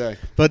back in the day.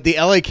 But the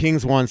LA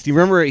Kings once. Do you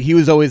remember he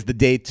was always the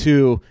day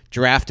 2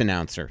 draft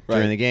announcer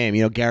during Right. the game?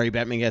 You know, Gary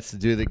Bettman gets to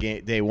do the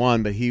day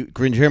 1, but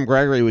Jim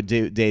Gregory would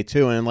do day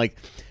 2, and like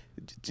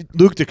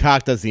Luke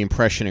DeCock does the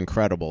impression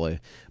incredibly.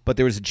 But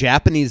there was a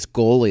Japanese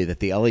goalie that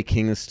the LA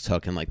Kings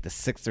took in like the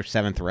 6th or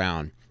 7th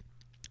round.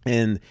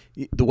 And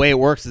the way it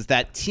works is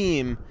that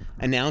team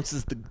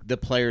announces the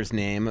player's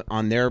name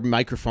on their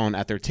microphone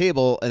at their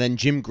table, and then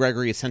Jim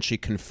Gregory essentially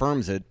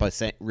confirms it by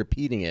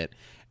repeating it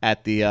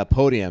at the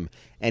podium.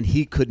 And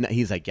he could not.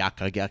 He's like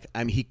yaka yaka.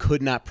 I mean, he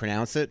could not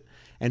pronounce it.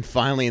 And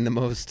finally, in the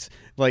most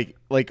like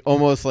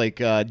almost like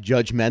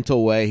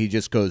judgmental way, he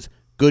just goes,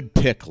 "Good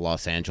pick,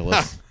 Los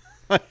Angeles."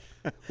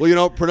 Well, you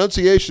know,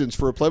 pronunciations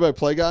for a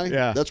play-by-play guy,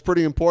 that's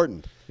pretty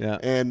important. Yeah.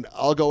 And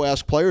I'll go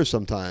ask players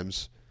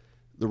sometimes.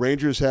 The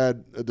Rangers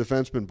had a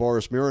defenseman,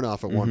 Boris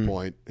Mironov, at one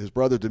point. His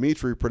brother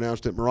Dmitry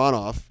pronounced it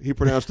Mironov. He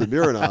pronounced it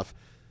Mironov.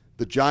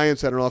 The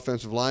Giants had an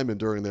offensive lineman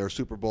during their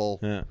Super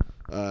Bowl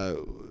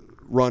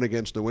run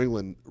against New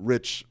England,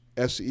 Rich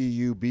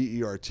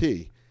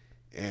Seubert.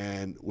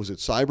 And was it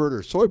Seibert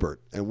or Soibert?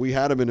 And we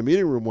had him in a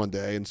meeting room one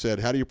day and said,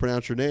 "How do you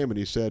pronounce your name?" And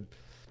he said,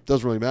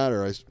 "Doesn't really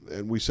matter."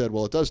 And we said,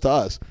 "Well, it does to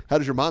us. How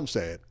does your mom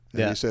say it?"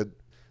 And he said,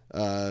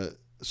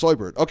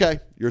 "Soibert." "Okay,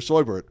 you're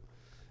Soibert."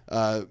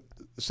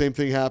 Same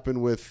thing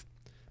happened with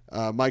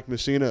Mike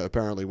Messina,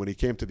 apparently, when he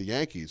came to the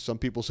Yankees. Some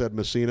people said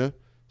Messina.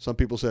 Some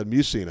people said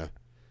Musina.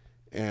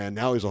 And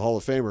now he's a Hall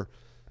of Famer.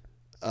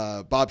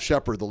 Bob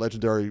Shepard, the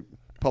legendary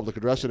public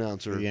address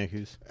announcer. The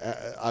Yankees.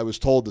 I was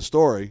told the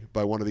story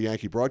by one of the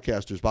Yankee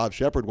broadcasters. Bob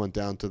Shepard went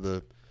down to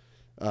the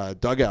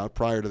dugout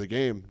prior to the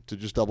game to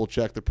just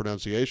double-check the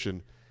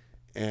pronunciation.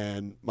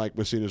 And Mike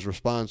Messina's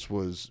response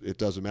was, "It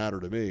doesn't matter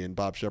to me." And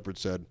Bob Shepard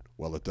said,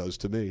 "Well, it does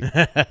to me."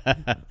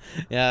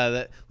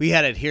 We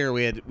had it here.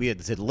 We had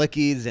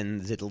Zidlicki's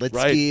and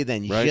Zidlitsky,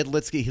 then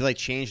Zidlitsky. He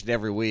changed it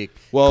every week.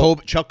 Well,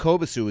 Chuck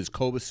Kobasu is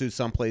Kobasu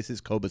some places,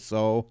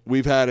 Kobaso.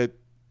 We've had it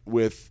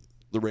with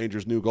the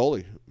Rangers' new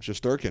goalie,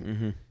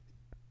 Shesterkin.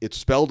 It's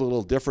spelled a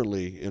little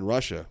differently in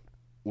Russia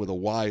with a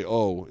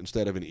Y-O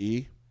instead of an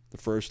E, the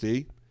first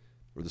E,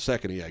 or the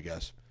second E, I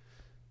guess.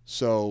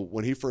 So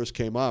when he first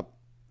came up,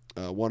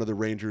 one of the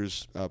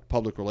Rangers'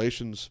 public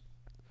relations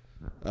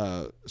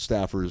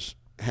staffers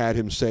had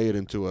him say it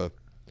into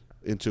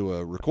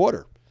a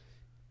recorder,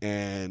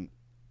 and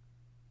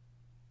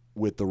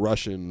with the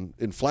Russian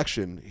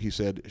inflection, he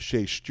said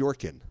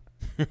 "Shesterkin."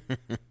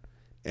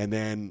 And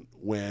then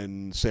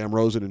when Sam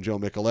Rosen and Joe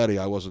Micheletti,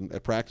 I wasn't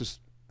at practice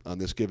on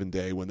this given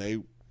day, when they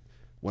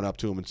went up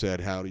to him and said,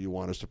 "How do you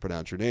want us to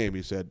pronounce your name?"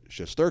 He said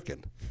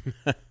Shesterkin.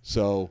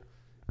 So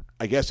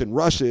I guess in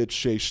Russia it's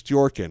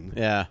Shesterkin.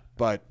 Yeah,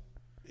 but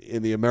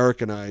in the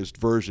Americanized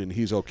version,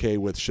 he's okay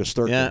with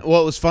Shesterkin. Yeah,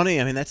 well, it was funny.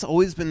 I mean, that's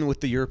always been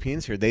with the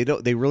Europeans here. They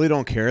really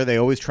don't care. They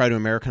always try to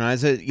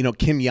Americanize it. You know,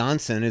 Kim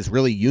Janssen is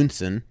really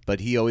Junsen, but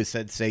he always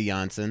said say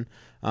Janssen.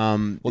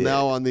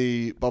 Now on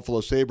the Buffalo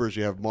Sabres,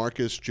 you have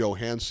Marcus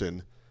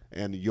Johansson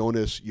and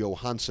Jonas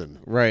Johansson.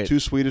 Right. Two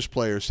Swedish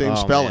players, same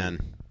spelling. Man.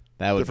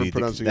 That would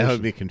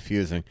Different be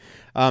confusing.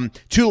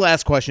 Two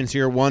last questions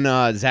here. One,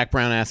 Zach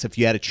Brown asks if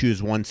you had to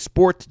choose one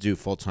sport to do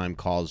full-time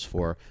calls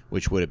for,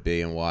 which would it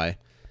be and why?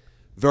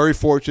 Very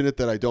fortunate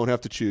that I don't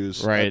have to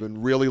choose. Right. I've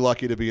been really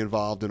lucky to be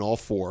involved in all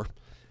four.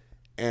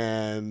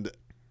 And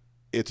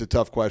it's a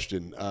tough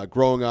question.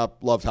 Growing up,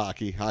 loved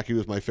hockey. Hockey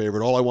was my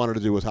favorite. All I wanted to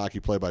do was hockey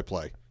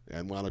play-by-play,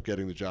 and wound up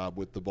getting the job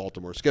with the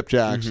Baltimore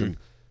Skipjacks, and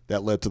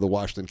that led to the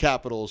Washington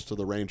Capitals, to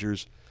the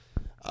Rangers.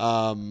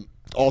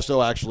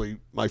 Also, actually,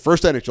 my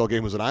first NHL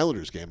game was an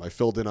Islanders game. I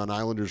filled in on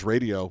Islanders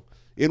radio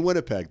in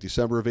Winnipeg,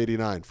 December of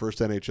 '89, first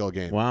NHL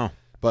game. Wow.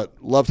 But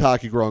loved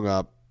hockey growing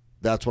up.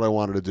 That's what I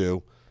wanted to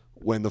do.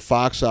 When the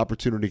Fox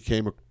opportunity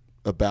came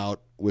about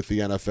with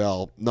the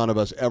NFL, none of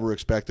us ever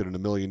expected in a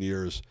million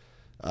years.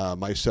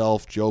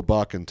 Myself, Joe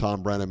Buck, and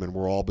Tom Brenneman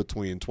were all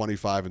between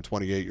 25 and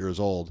 28 years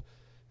old,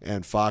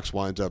 and Fox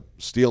winds up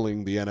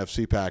stealing the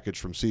NFC package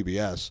from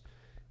CBS,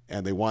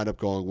 and they wind up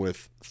going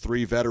with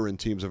 3 veteran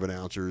teams of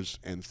announcers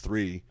and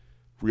 3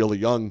 really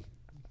young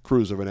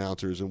crews of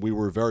announcers, and we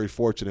were very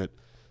fortunate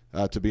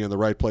to be in the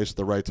right place at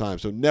the right time.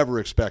 So never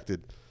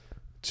expected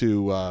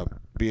to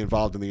be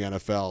involved in the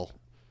NFL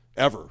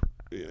ever,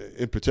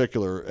 in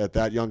particular at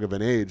that young of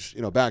an age.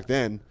 Back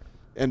then,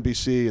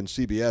 NBC and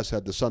CBS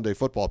had the Sunday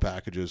football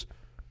packages.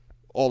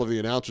 All of the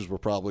announcers were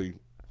probably,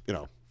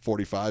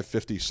 45,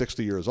 50,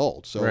 60 years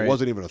old. So Right. It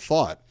wasn't even a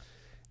thought.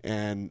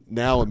 And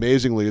now,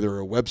 amazingly, there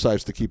are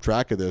websites to keep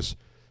track of this.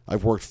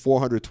 I've worked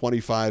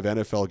 425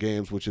 NFL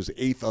games, which is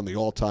 8th on the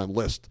all-time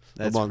list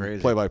That's among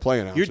crazy.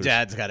 play-by-play announcers. Your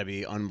dad's got to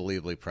be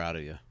unbelievably proud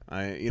of you.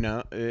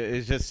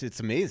 It's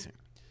amazing.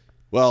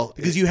 Well,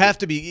 Because you have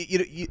to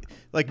be,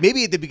 like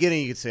maybe at the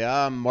beginning you could say,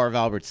 I'm Marv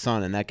Albert's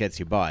son, and that gets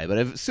you by. But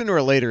if sooner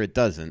or later it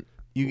doesn't,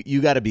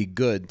 you got to be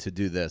good to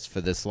do this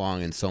for this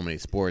long in so many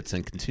sports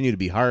and continue to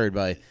be hired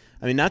by.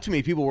 I mean, not too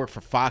many people work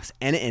for Fox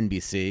and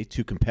NBC,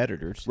 two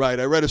competitors. Right.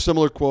 I read a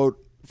similar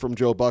quote from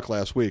Joe Buck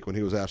last week when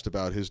he was asked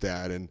about his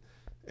dad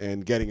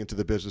and getting into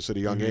the business at a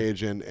young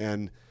age,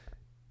 and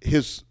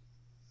his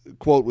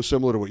quote was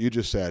similar to what you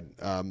just said.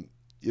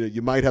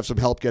 You might have some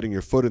help getting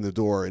your foot in the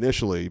door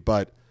initially,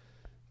 but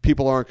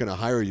people aren't going to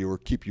hire you or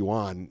keep you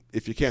on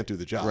if you can't do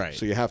the job. Right.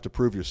 So you have to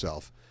prove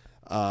yourself.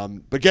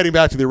 But getting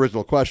back to the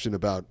original question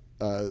about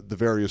the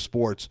various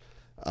sports,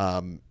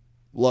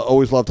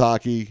 always loved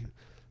hockey.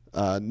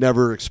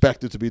 Never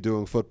expected to be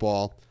doing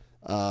football,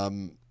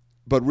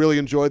 but really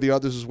enjoyed the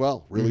others as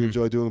well. Really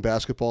enjoyed doing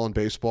basketball and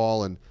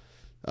baseball, and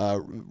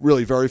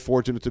really very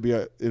fortunate to be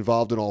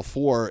involved in all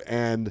four,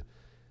 and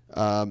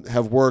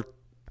have worked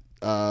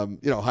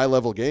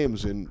high-level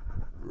games in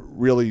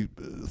really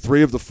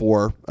 3 of the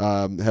 4.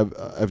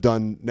 Have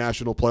done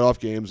national playoff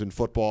games in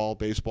football,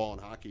 baseball,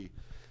 and hockey.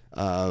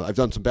 I've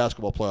done some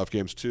basketball playoff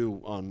games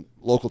too on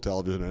local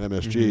television and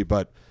MSG,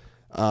 but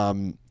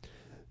and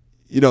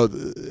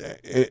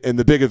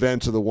the big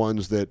events are the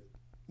ones that,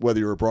 whether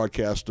you're a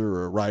broadcaster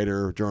or a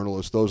writer or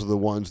journalist, those are the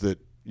ones that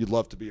you'd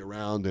love to be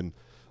around. And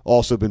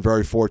also been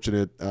very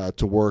fortunate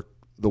to work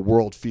the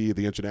world feed,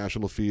 the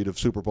international feed of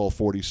Super Bowl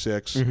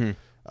 46,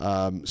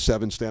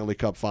 7 Stanley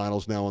Cup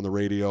Finals now on the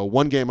radio,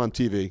 1 game on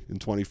TV in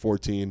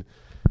 2014,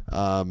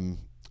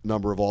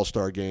 number of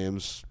All-Star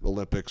games,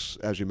 Olympics,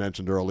 as you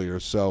mentioned earlier.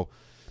 So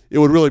it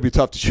would really be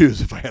tough to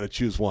choose if I had to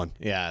choose one.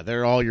 Yeah,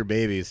 they're all your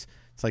babies.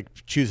 It's like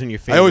choosing your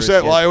favorite. I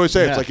always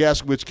say kid. it's like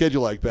asking which kid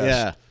you like best.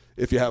 Yeah.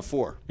 If you have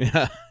 4.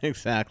 Yeah,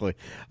 exactly.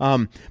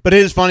 But it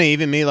is funny,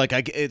 even me. Like,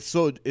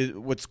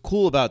 what's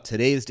cool about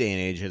today's day and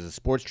age as a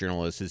sports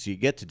journalist is you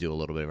get to do a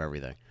little bit of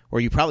everything,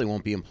 or you probably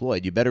won't be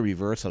employed. You better be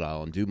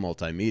versatile and do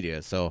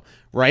multimedia. So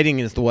writing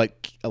is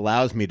what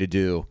allows me to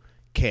do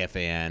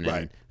KFAN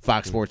and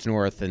Fox Sports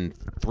North and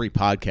 3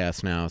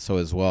 podcasts now, so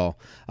as well.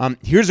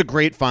 Here's a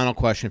great final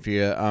question for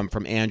you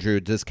from Andrew.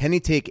 Does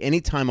Kenny take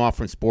any time off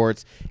from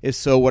sports? If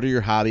so, what are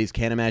your hobbies?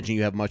 Can't imagine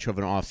you have much of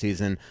an off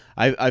season.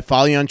 I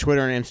follow you on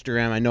Twitter and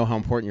Instagram. I know how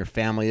important your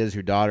family is,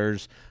 your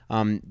daughters.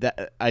 I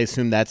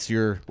assume that's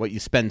what you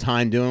spend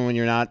time doing when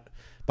you're not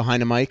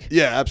behind a mic?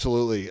 Yeah,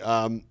 absolutely.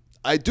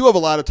 I do have a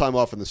lot of time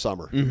off in the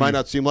summer. It might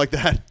not seem like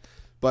that,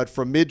 but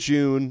from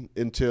mid-June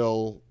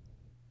until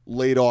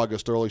late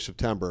August, early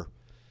September,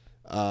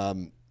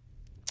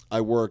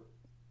 I worked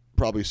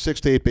probably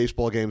 6 to 8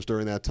 baseball games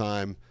during that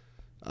time.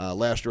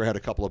 Last year I had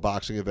a couple of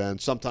boxing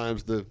events.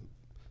 Sometimes the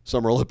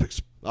Summer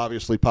Olympics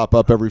obviously pop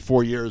up every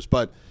 4 years,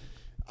 but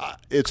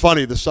it's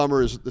funny. The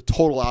summer is the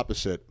total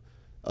opposite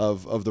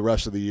of the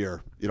rest of the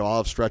year. I'll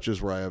have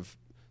stretches where I have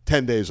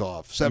 10 days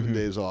off, 7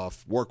 days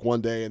off, work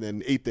 1 day, and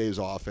then 8 days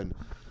off, and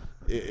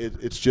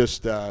it's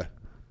just the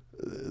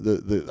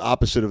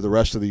opposite of the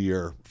rest of the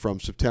year from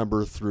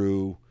September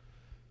through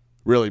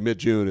really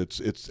mid-June.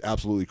 It's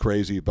absolutely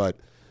crazy, but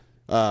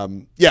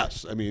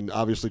yes, I mean,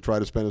 obviously try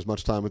to spend as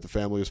much time with the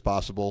family as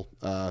possible.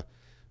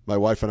 My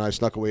wife and I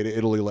snuck away to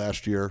Italy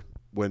last year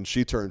when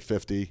she turned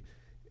 50,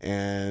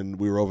 and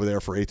we were over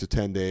there for 8 to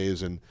 10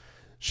 days, and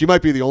she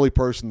might be the only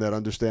person that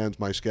understands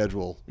my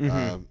schedule,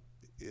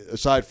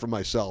 aside from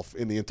myself,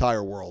 in the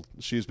entire world.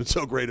 She's been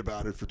so great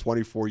about it for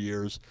 24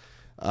 years.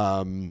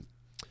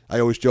 I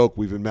always joke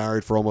we've been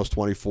married for almost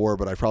 24,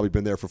 but I've probably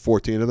been there for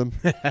 14 of them.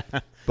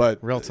 But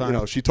Real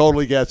time. she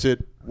totally gets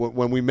it.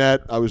 When we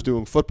met, I was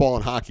doing football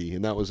and hockey,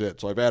 and that was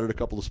it. So I've added a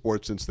couple of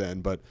sports since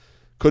then, but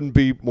couldn't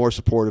be more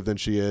supportive than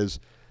she is.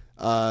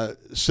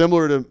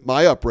 Similar to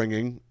my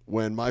upbringing,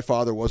 when my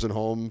father wasn't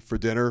home for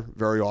dinner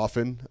very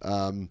often,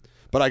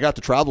 but I got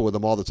to travel with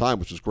him all the time,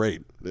 which was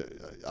great.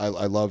 I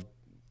loved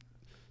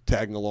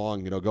tagging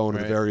along, going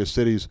to the various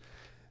cities.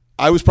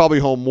 I was probably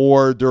home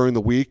more during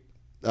the week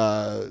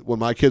when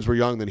my kids were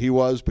young than he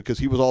was, because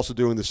he was also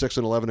doing the 6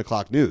 and 11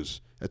 o'clock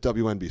news at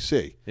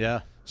WNBC.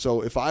 Yeah.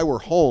 So if I were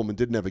home and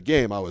didn't have a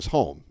game, I was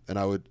home, and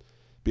I would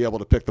be able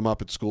to pick them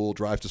up at school,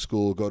 drive to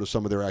school, go to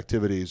some of their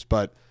activities.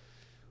 But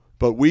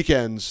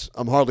weekends,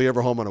 I'm hardly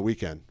ever home on a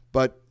weekend.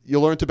 But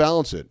you learn to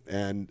balance it,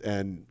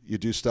 and you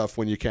do stuff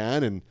when you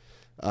can. And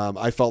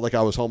I felt like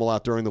I was home a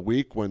lot during the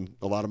week when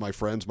a lot of my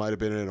friends might have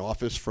been in an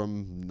office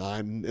from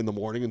 9 in the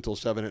morning until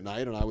 7 at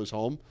night, and I was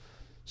home.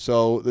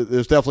 So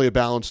there's definitely a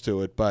balance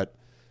to it, but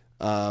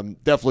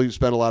definitely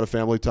spend a lot of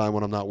family time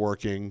when I'm not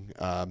working.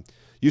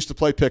 Used to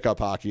play pickup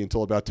hockey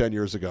until about 10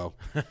 years ago.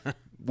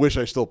 wish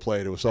I still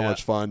played. It was so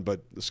much fun,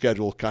 but the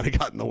schedule kind of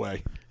got in the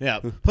way. Yeah.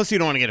 Plus, you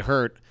don't want to get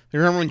hurt. You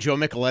remember when Joe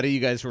Micheletti,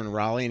 you guys were in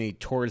Raleigh, and he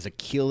tore his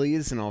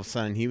Achilles, and all of a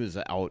sudden he was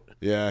out.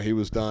 Yeah, he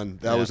was done.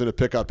 That was in a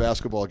pickup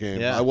basketball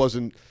game. Yeah. I was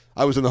in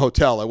the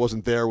hotel. I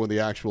wasn't there when the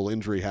actual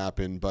injury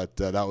happened, but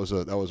that was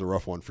a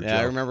rough one for Joe.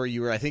 I remember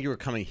I think you were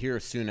coming here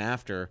soon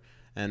after,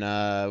 and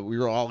we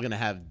were all going to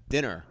have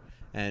dinner.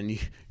 And you're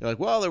like,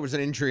 well, there was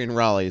an injury in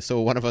Raleigh, so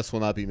one of us will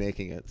not be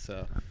making it.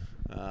 So,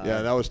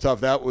 yeah, that was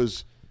tough.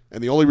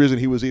 And the only reason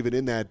he was even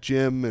in that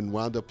gym and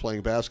wound up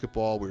playing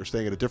basketball, we were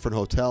staying at a different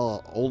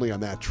hotel only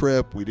on that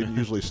trip. We didn't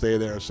usually stay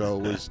there, so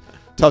it was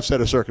a tough set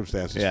of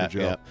circumstances for Joe.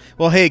 Yeah.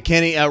 Well, hey,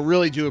 Kenny, I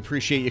really do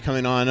appreciate you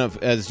coming on.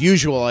 As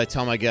usual, I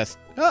tell my guests,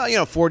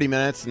 40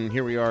 minutes, and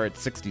here we are at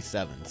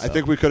 67. So. I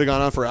think we could have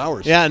gone on for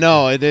hours. Yeah,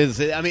 no, it is.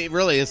 I mean,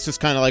 really, it's just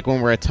kind of like when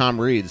we're at Tom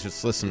Reed's,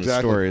 just listening to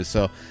stories.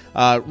 So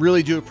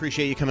really do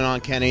appreciate you coming on,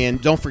 Kenny. And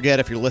don't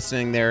forget, if you're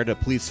listening there, to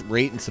please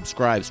rate and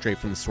subscribe Straight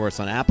from the Source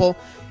on Apple.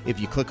 If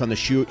you click on the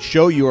show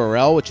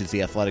URL, which is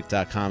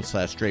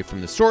theathletic.com/straight from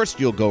the source,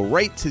 you'll go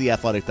right to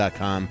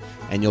theathletic.com,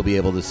 and you'll be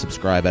able to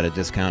subscribe at a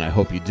discount. I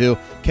hope you do.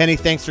 Kenny,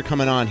 thanks for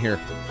coming on here.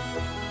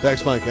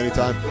 Thanks, Mike.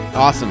 Anytime.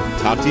 Awesome.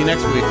 Talk to you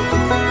next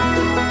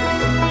week.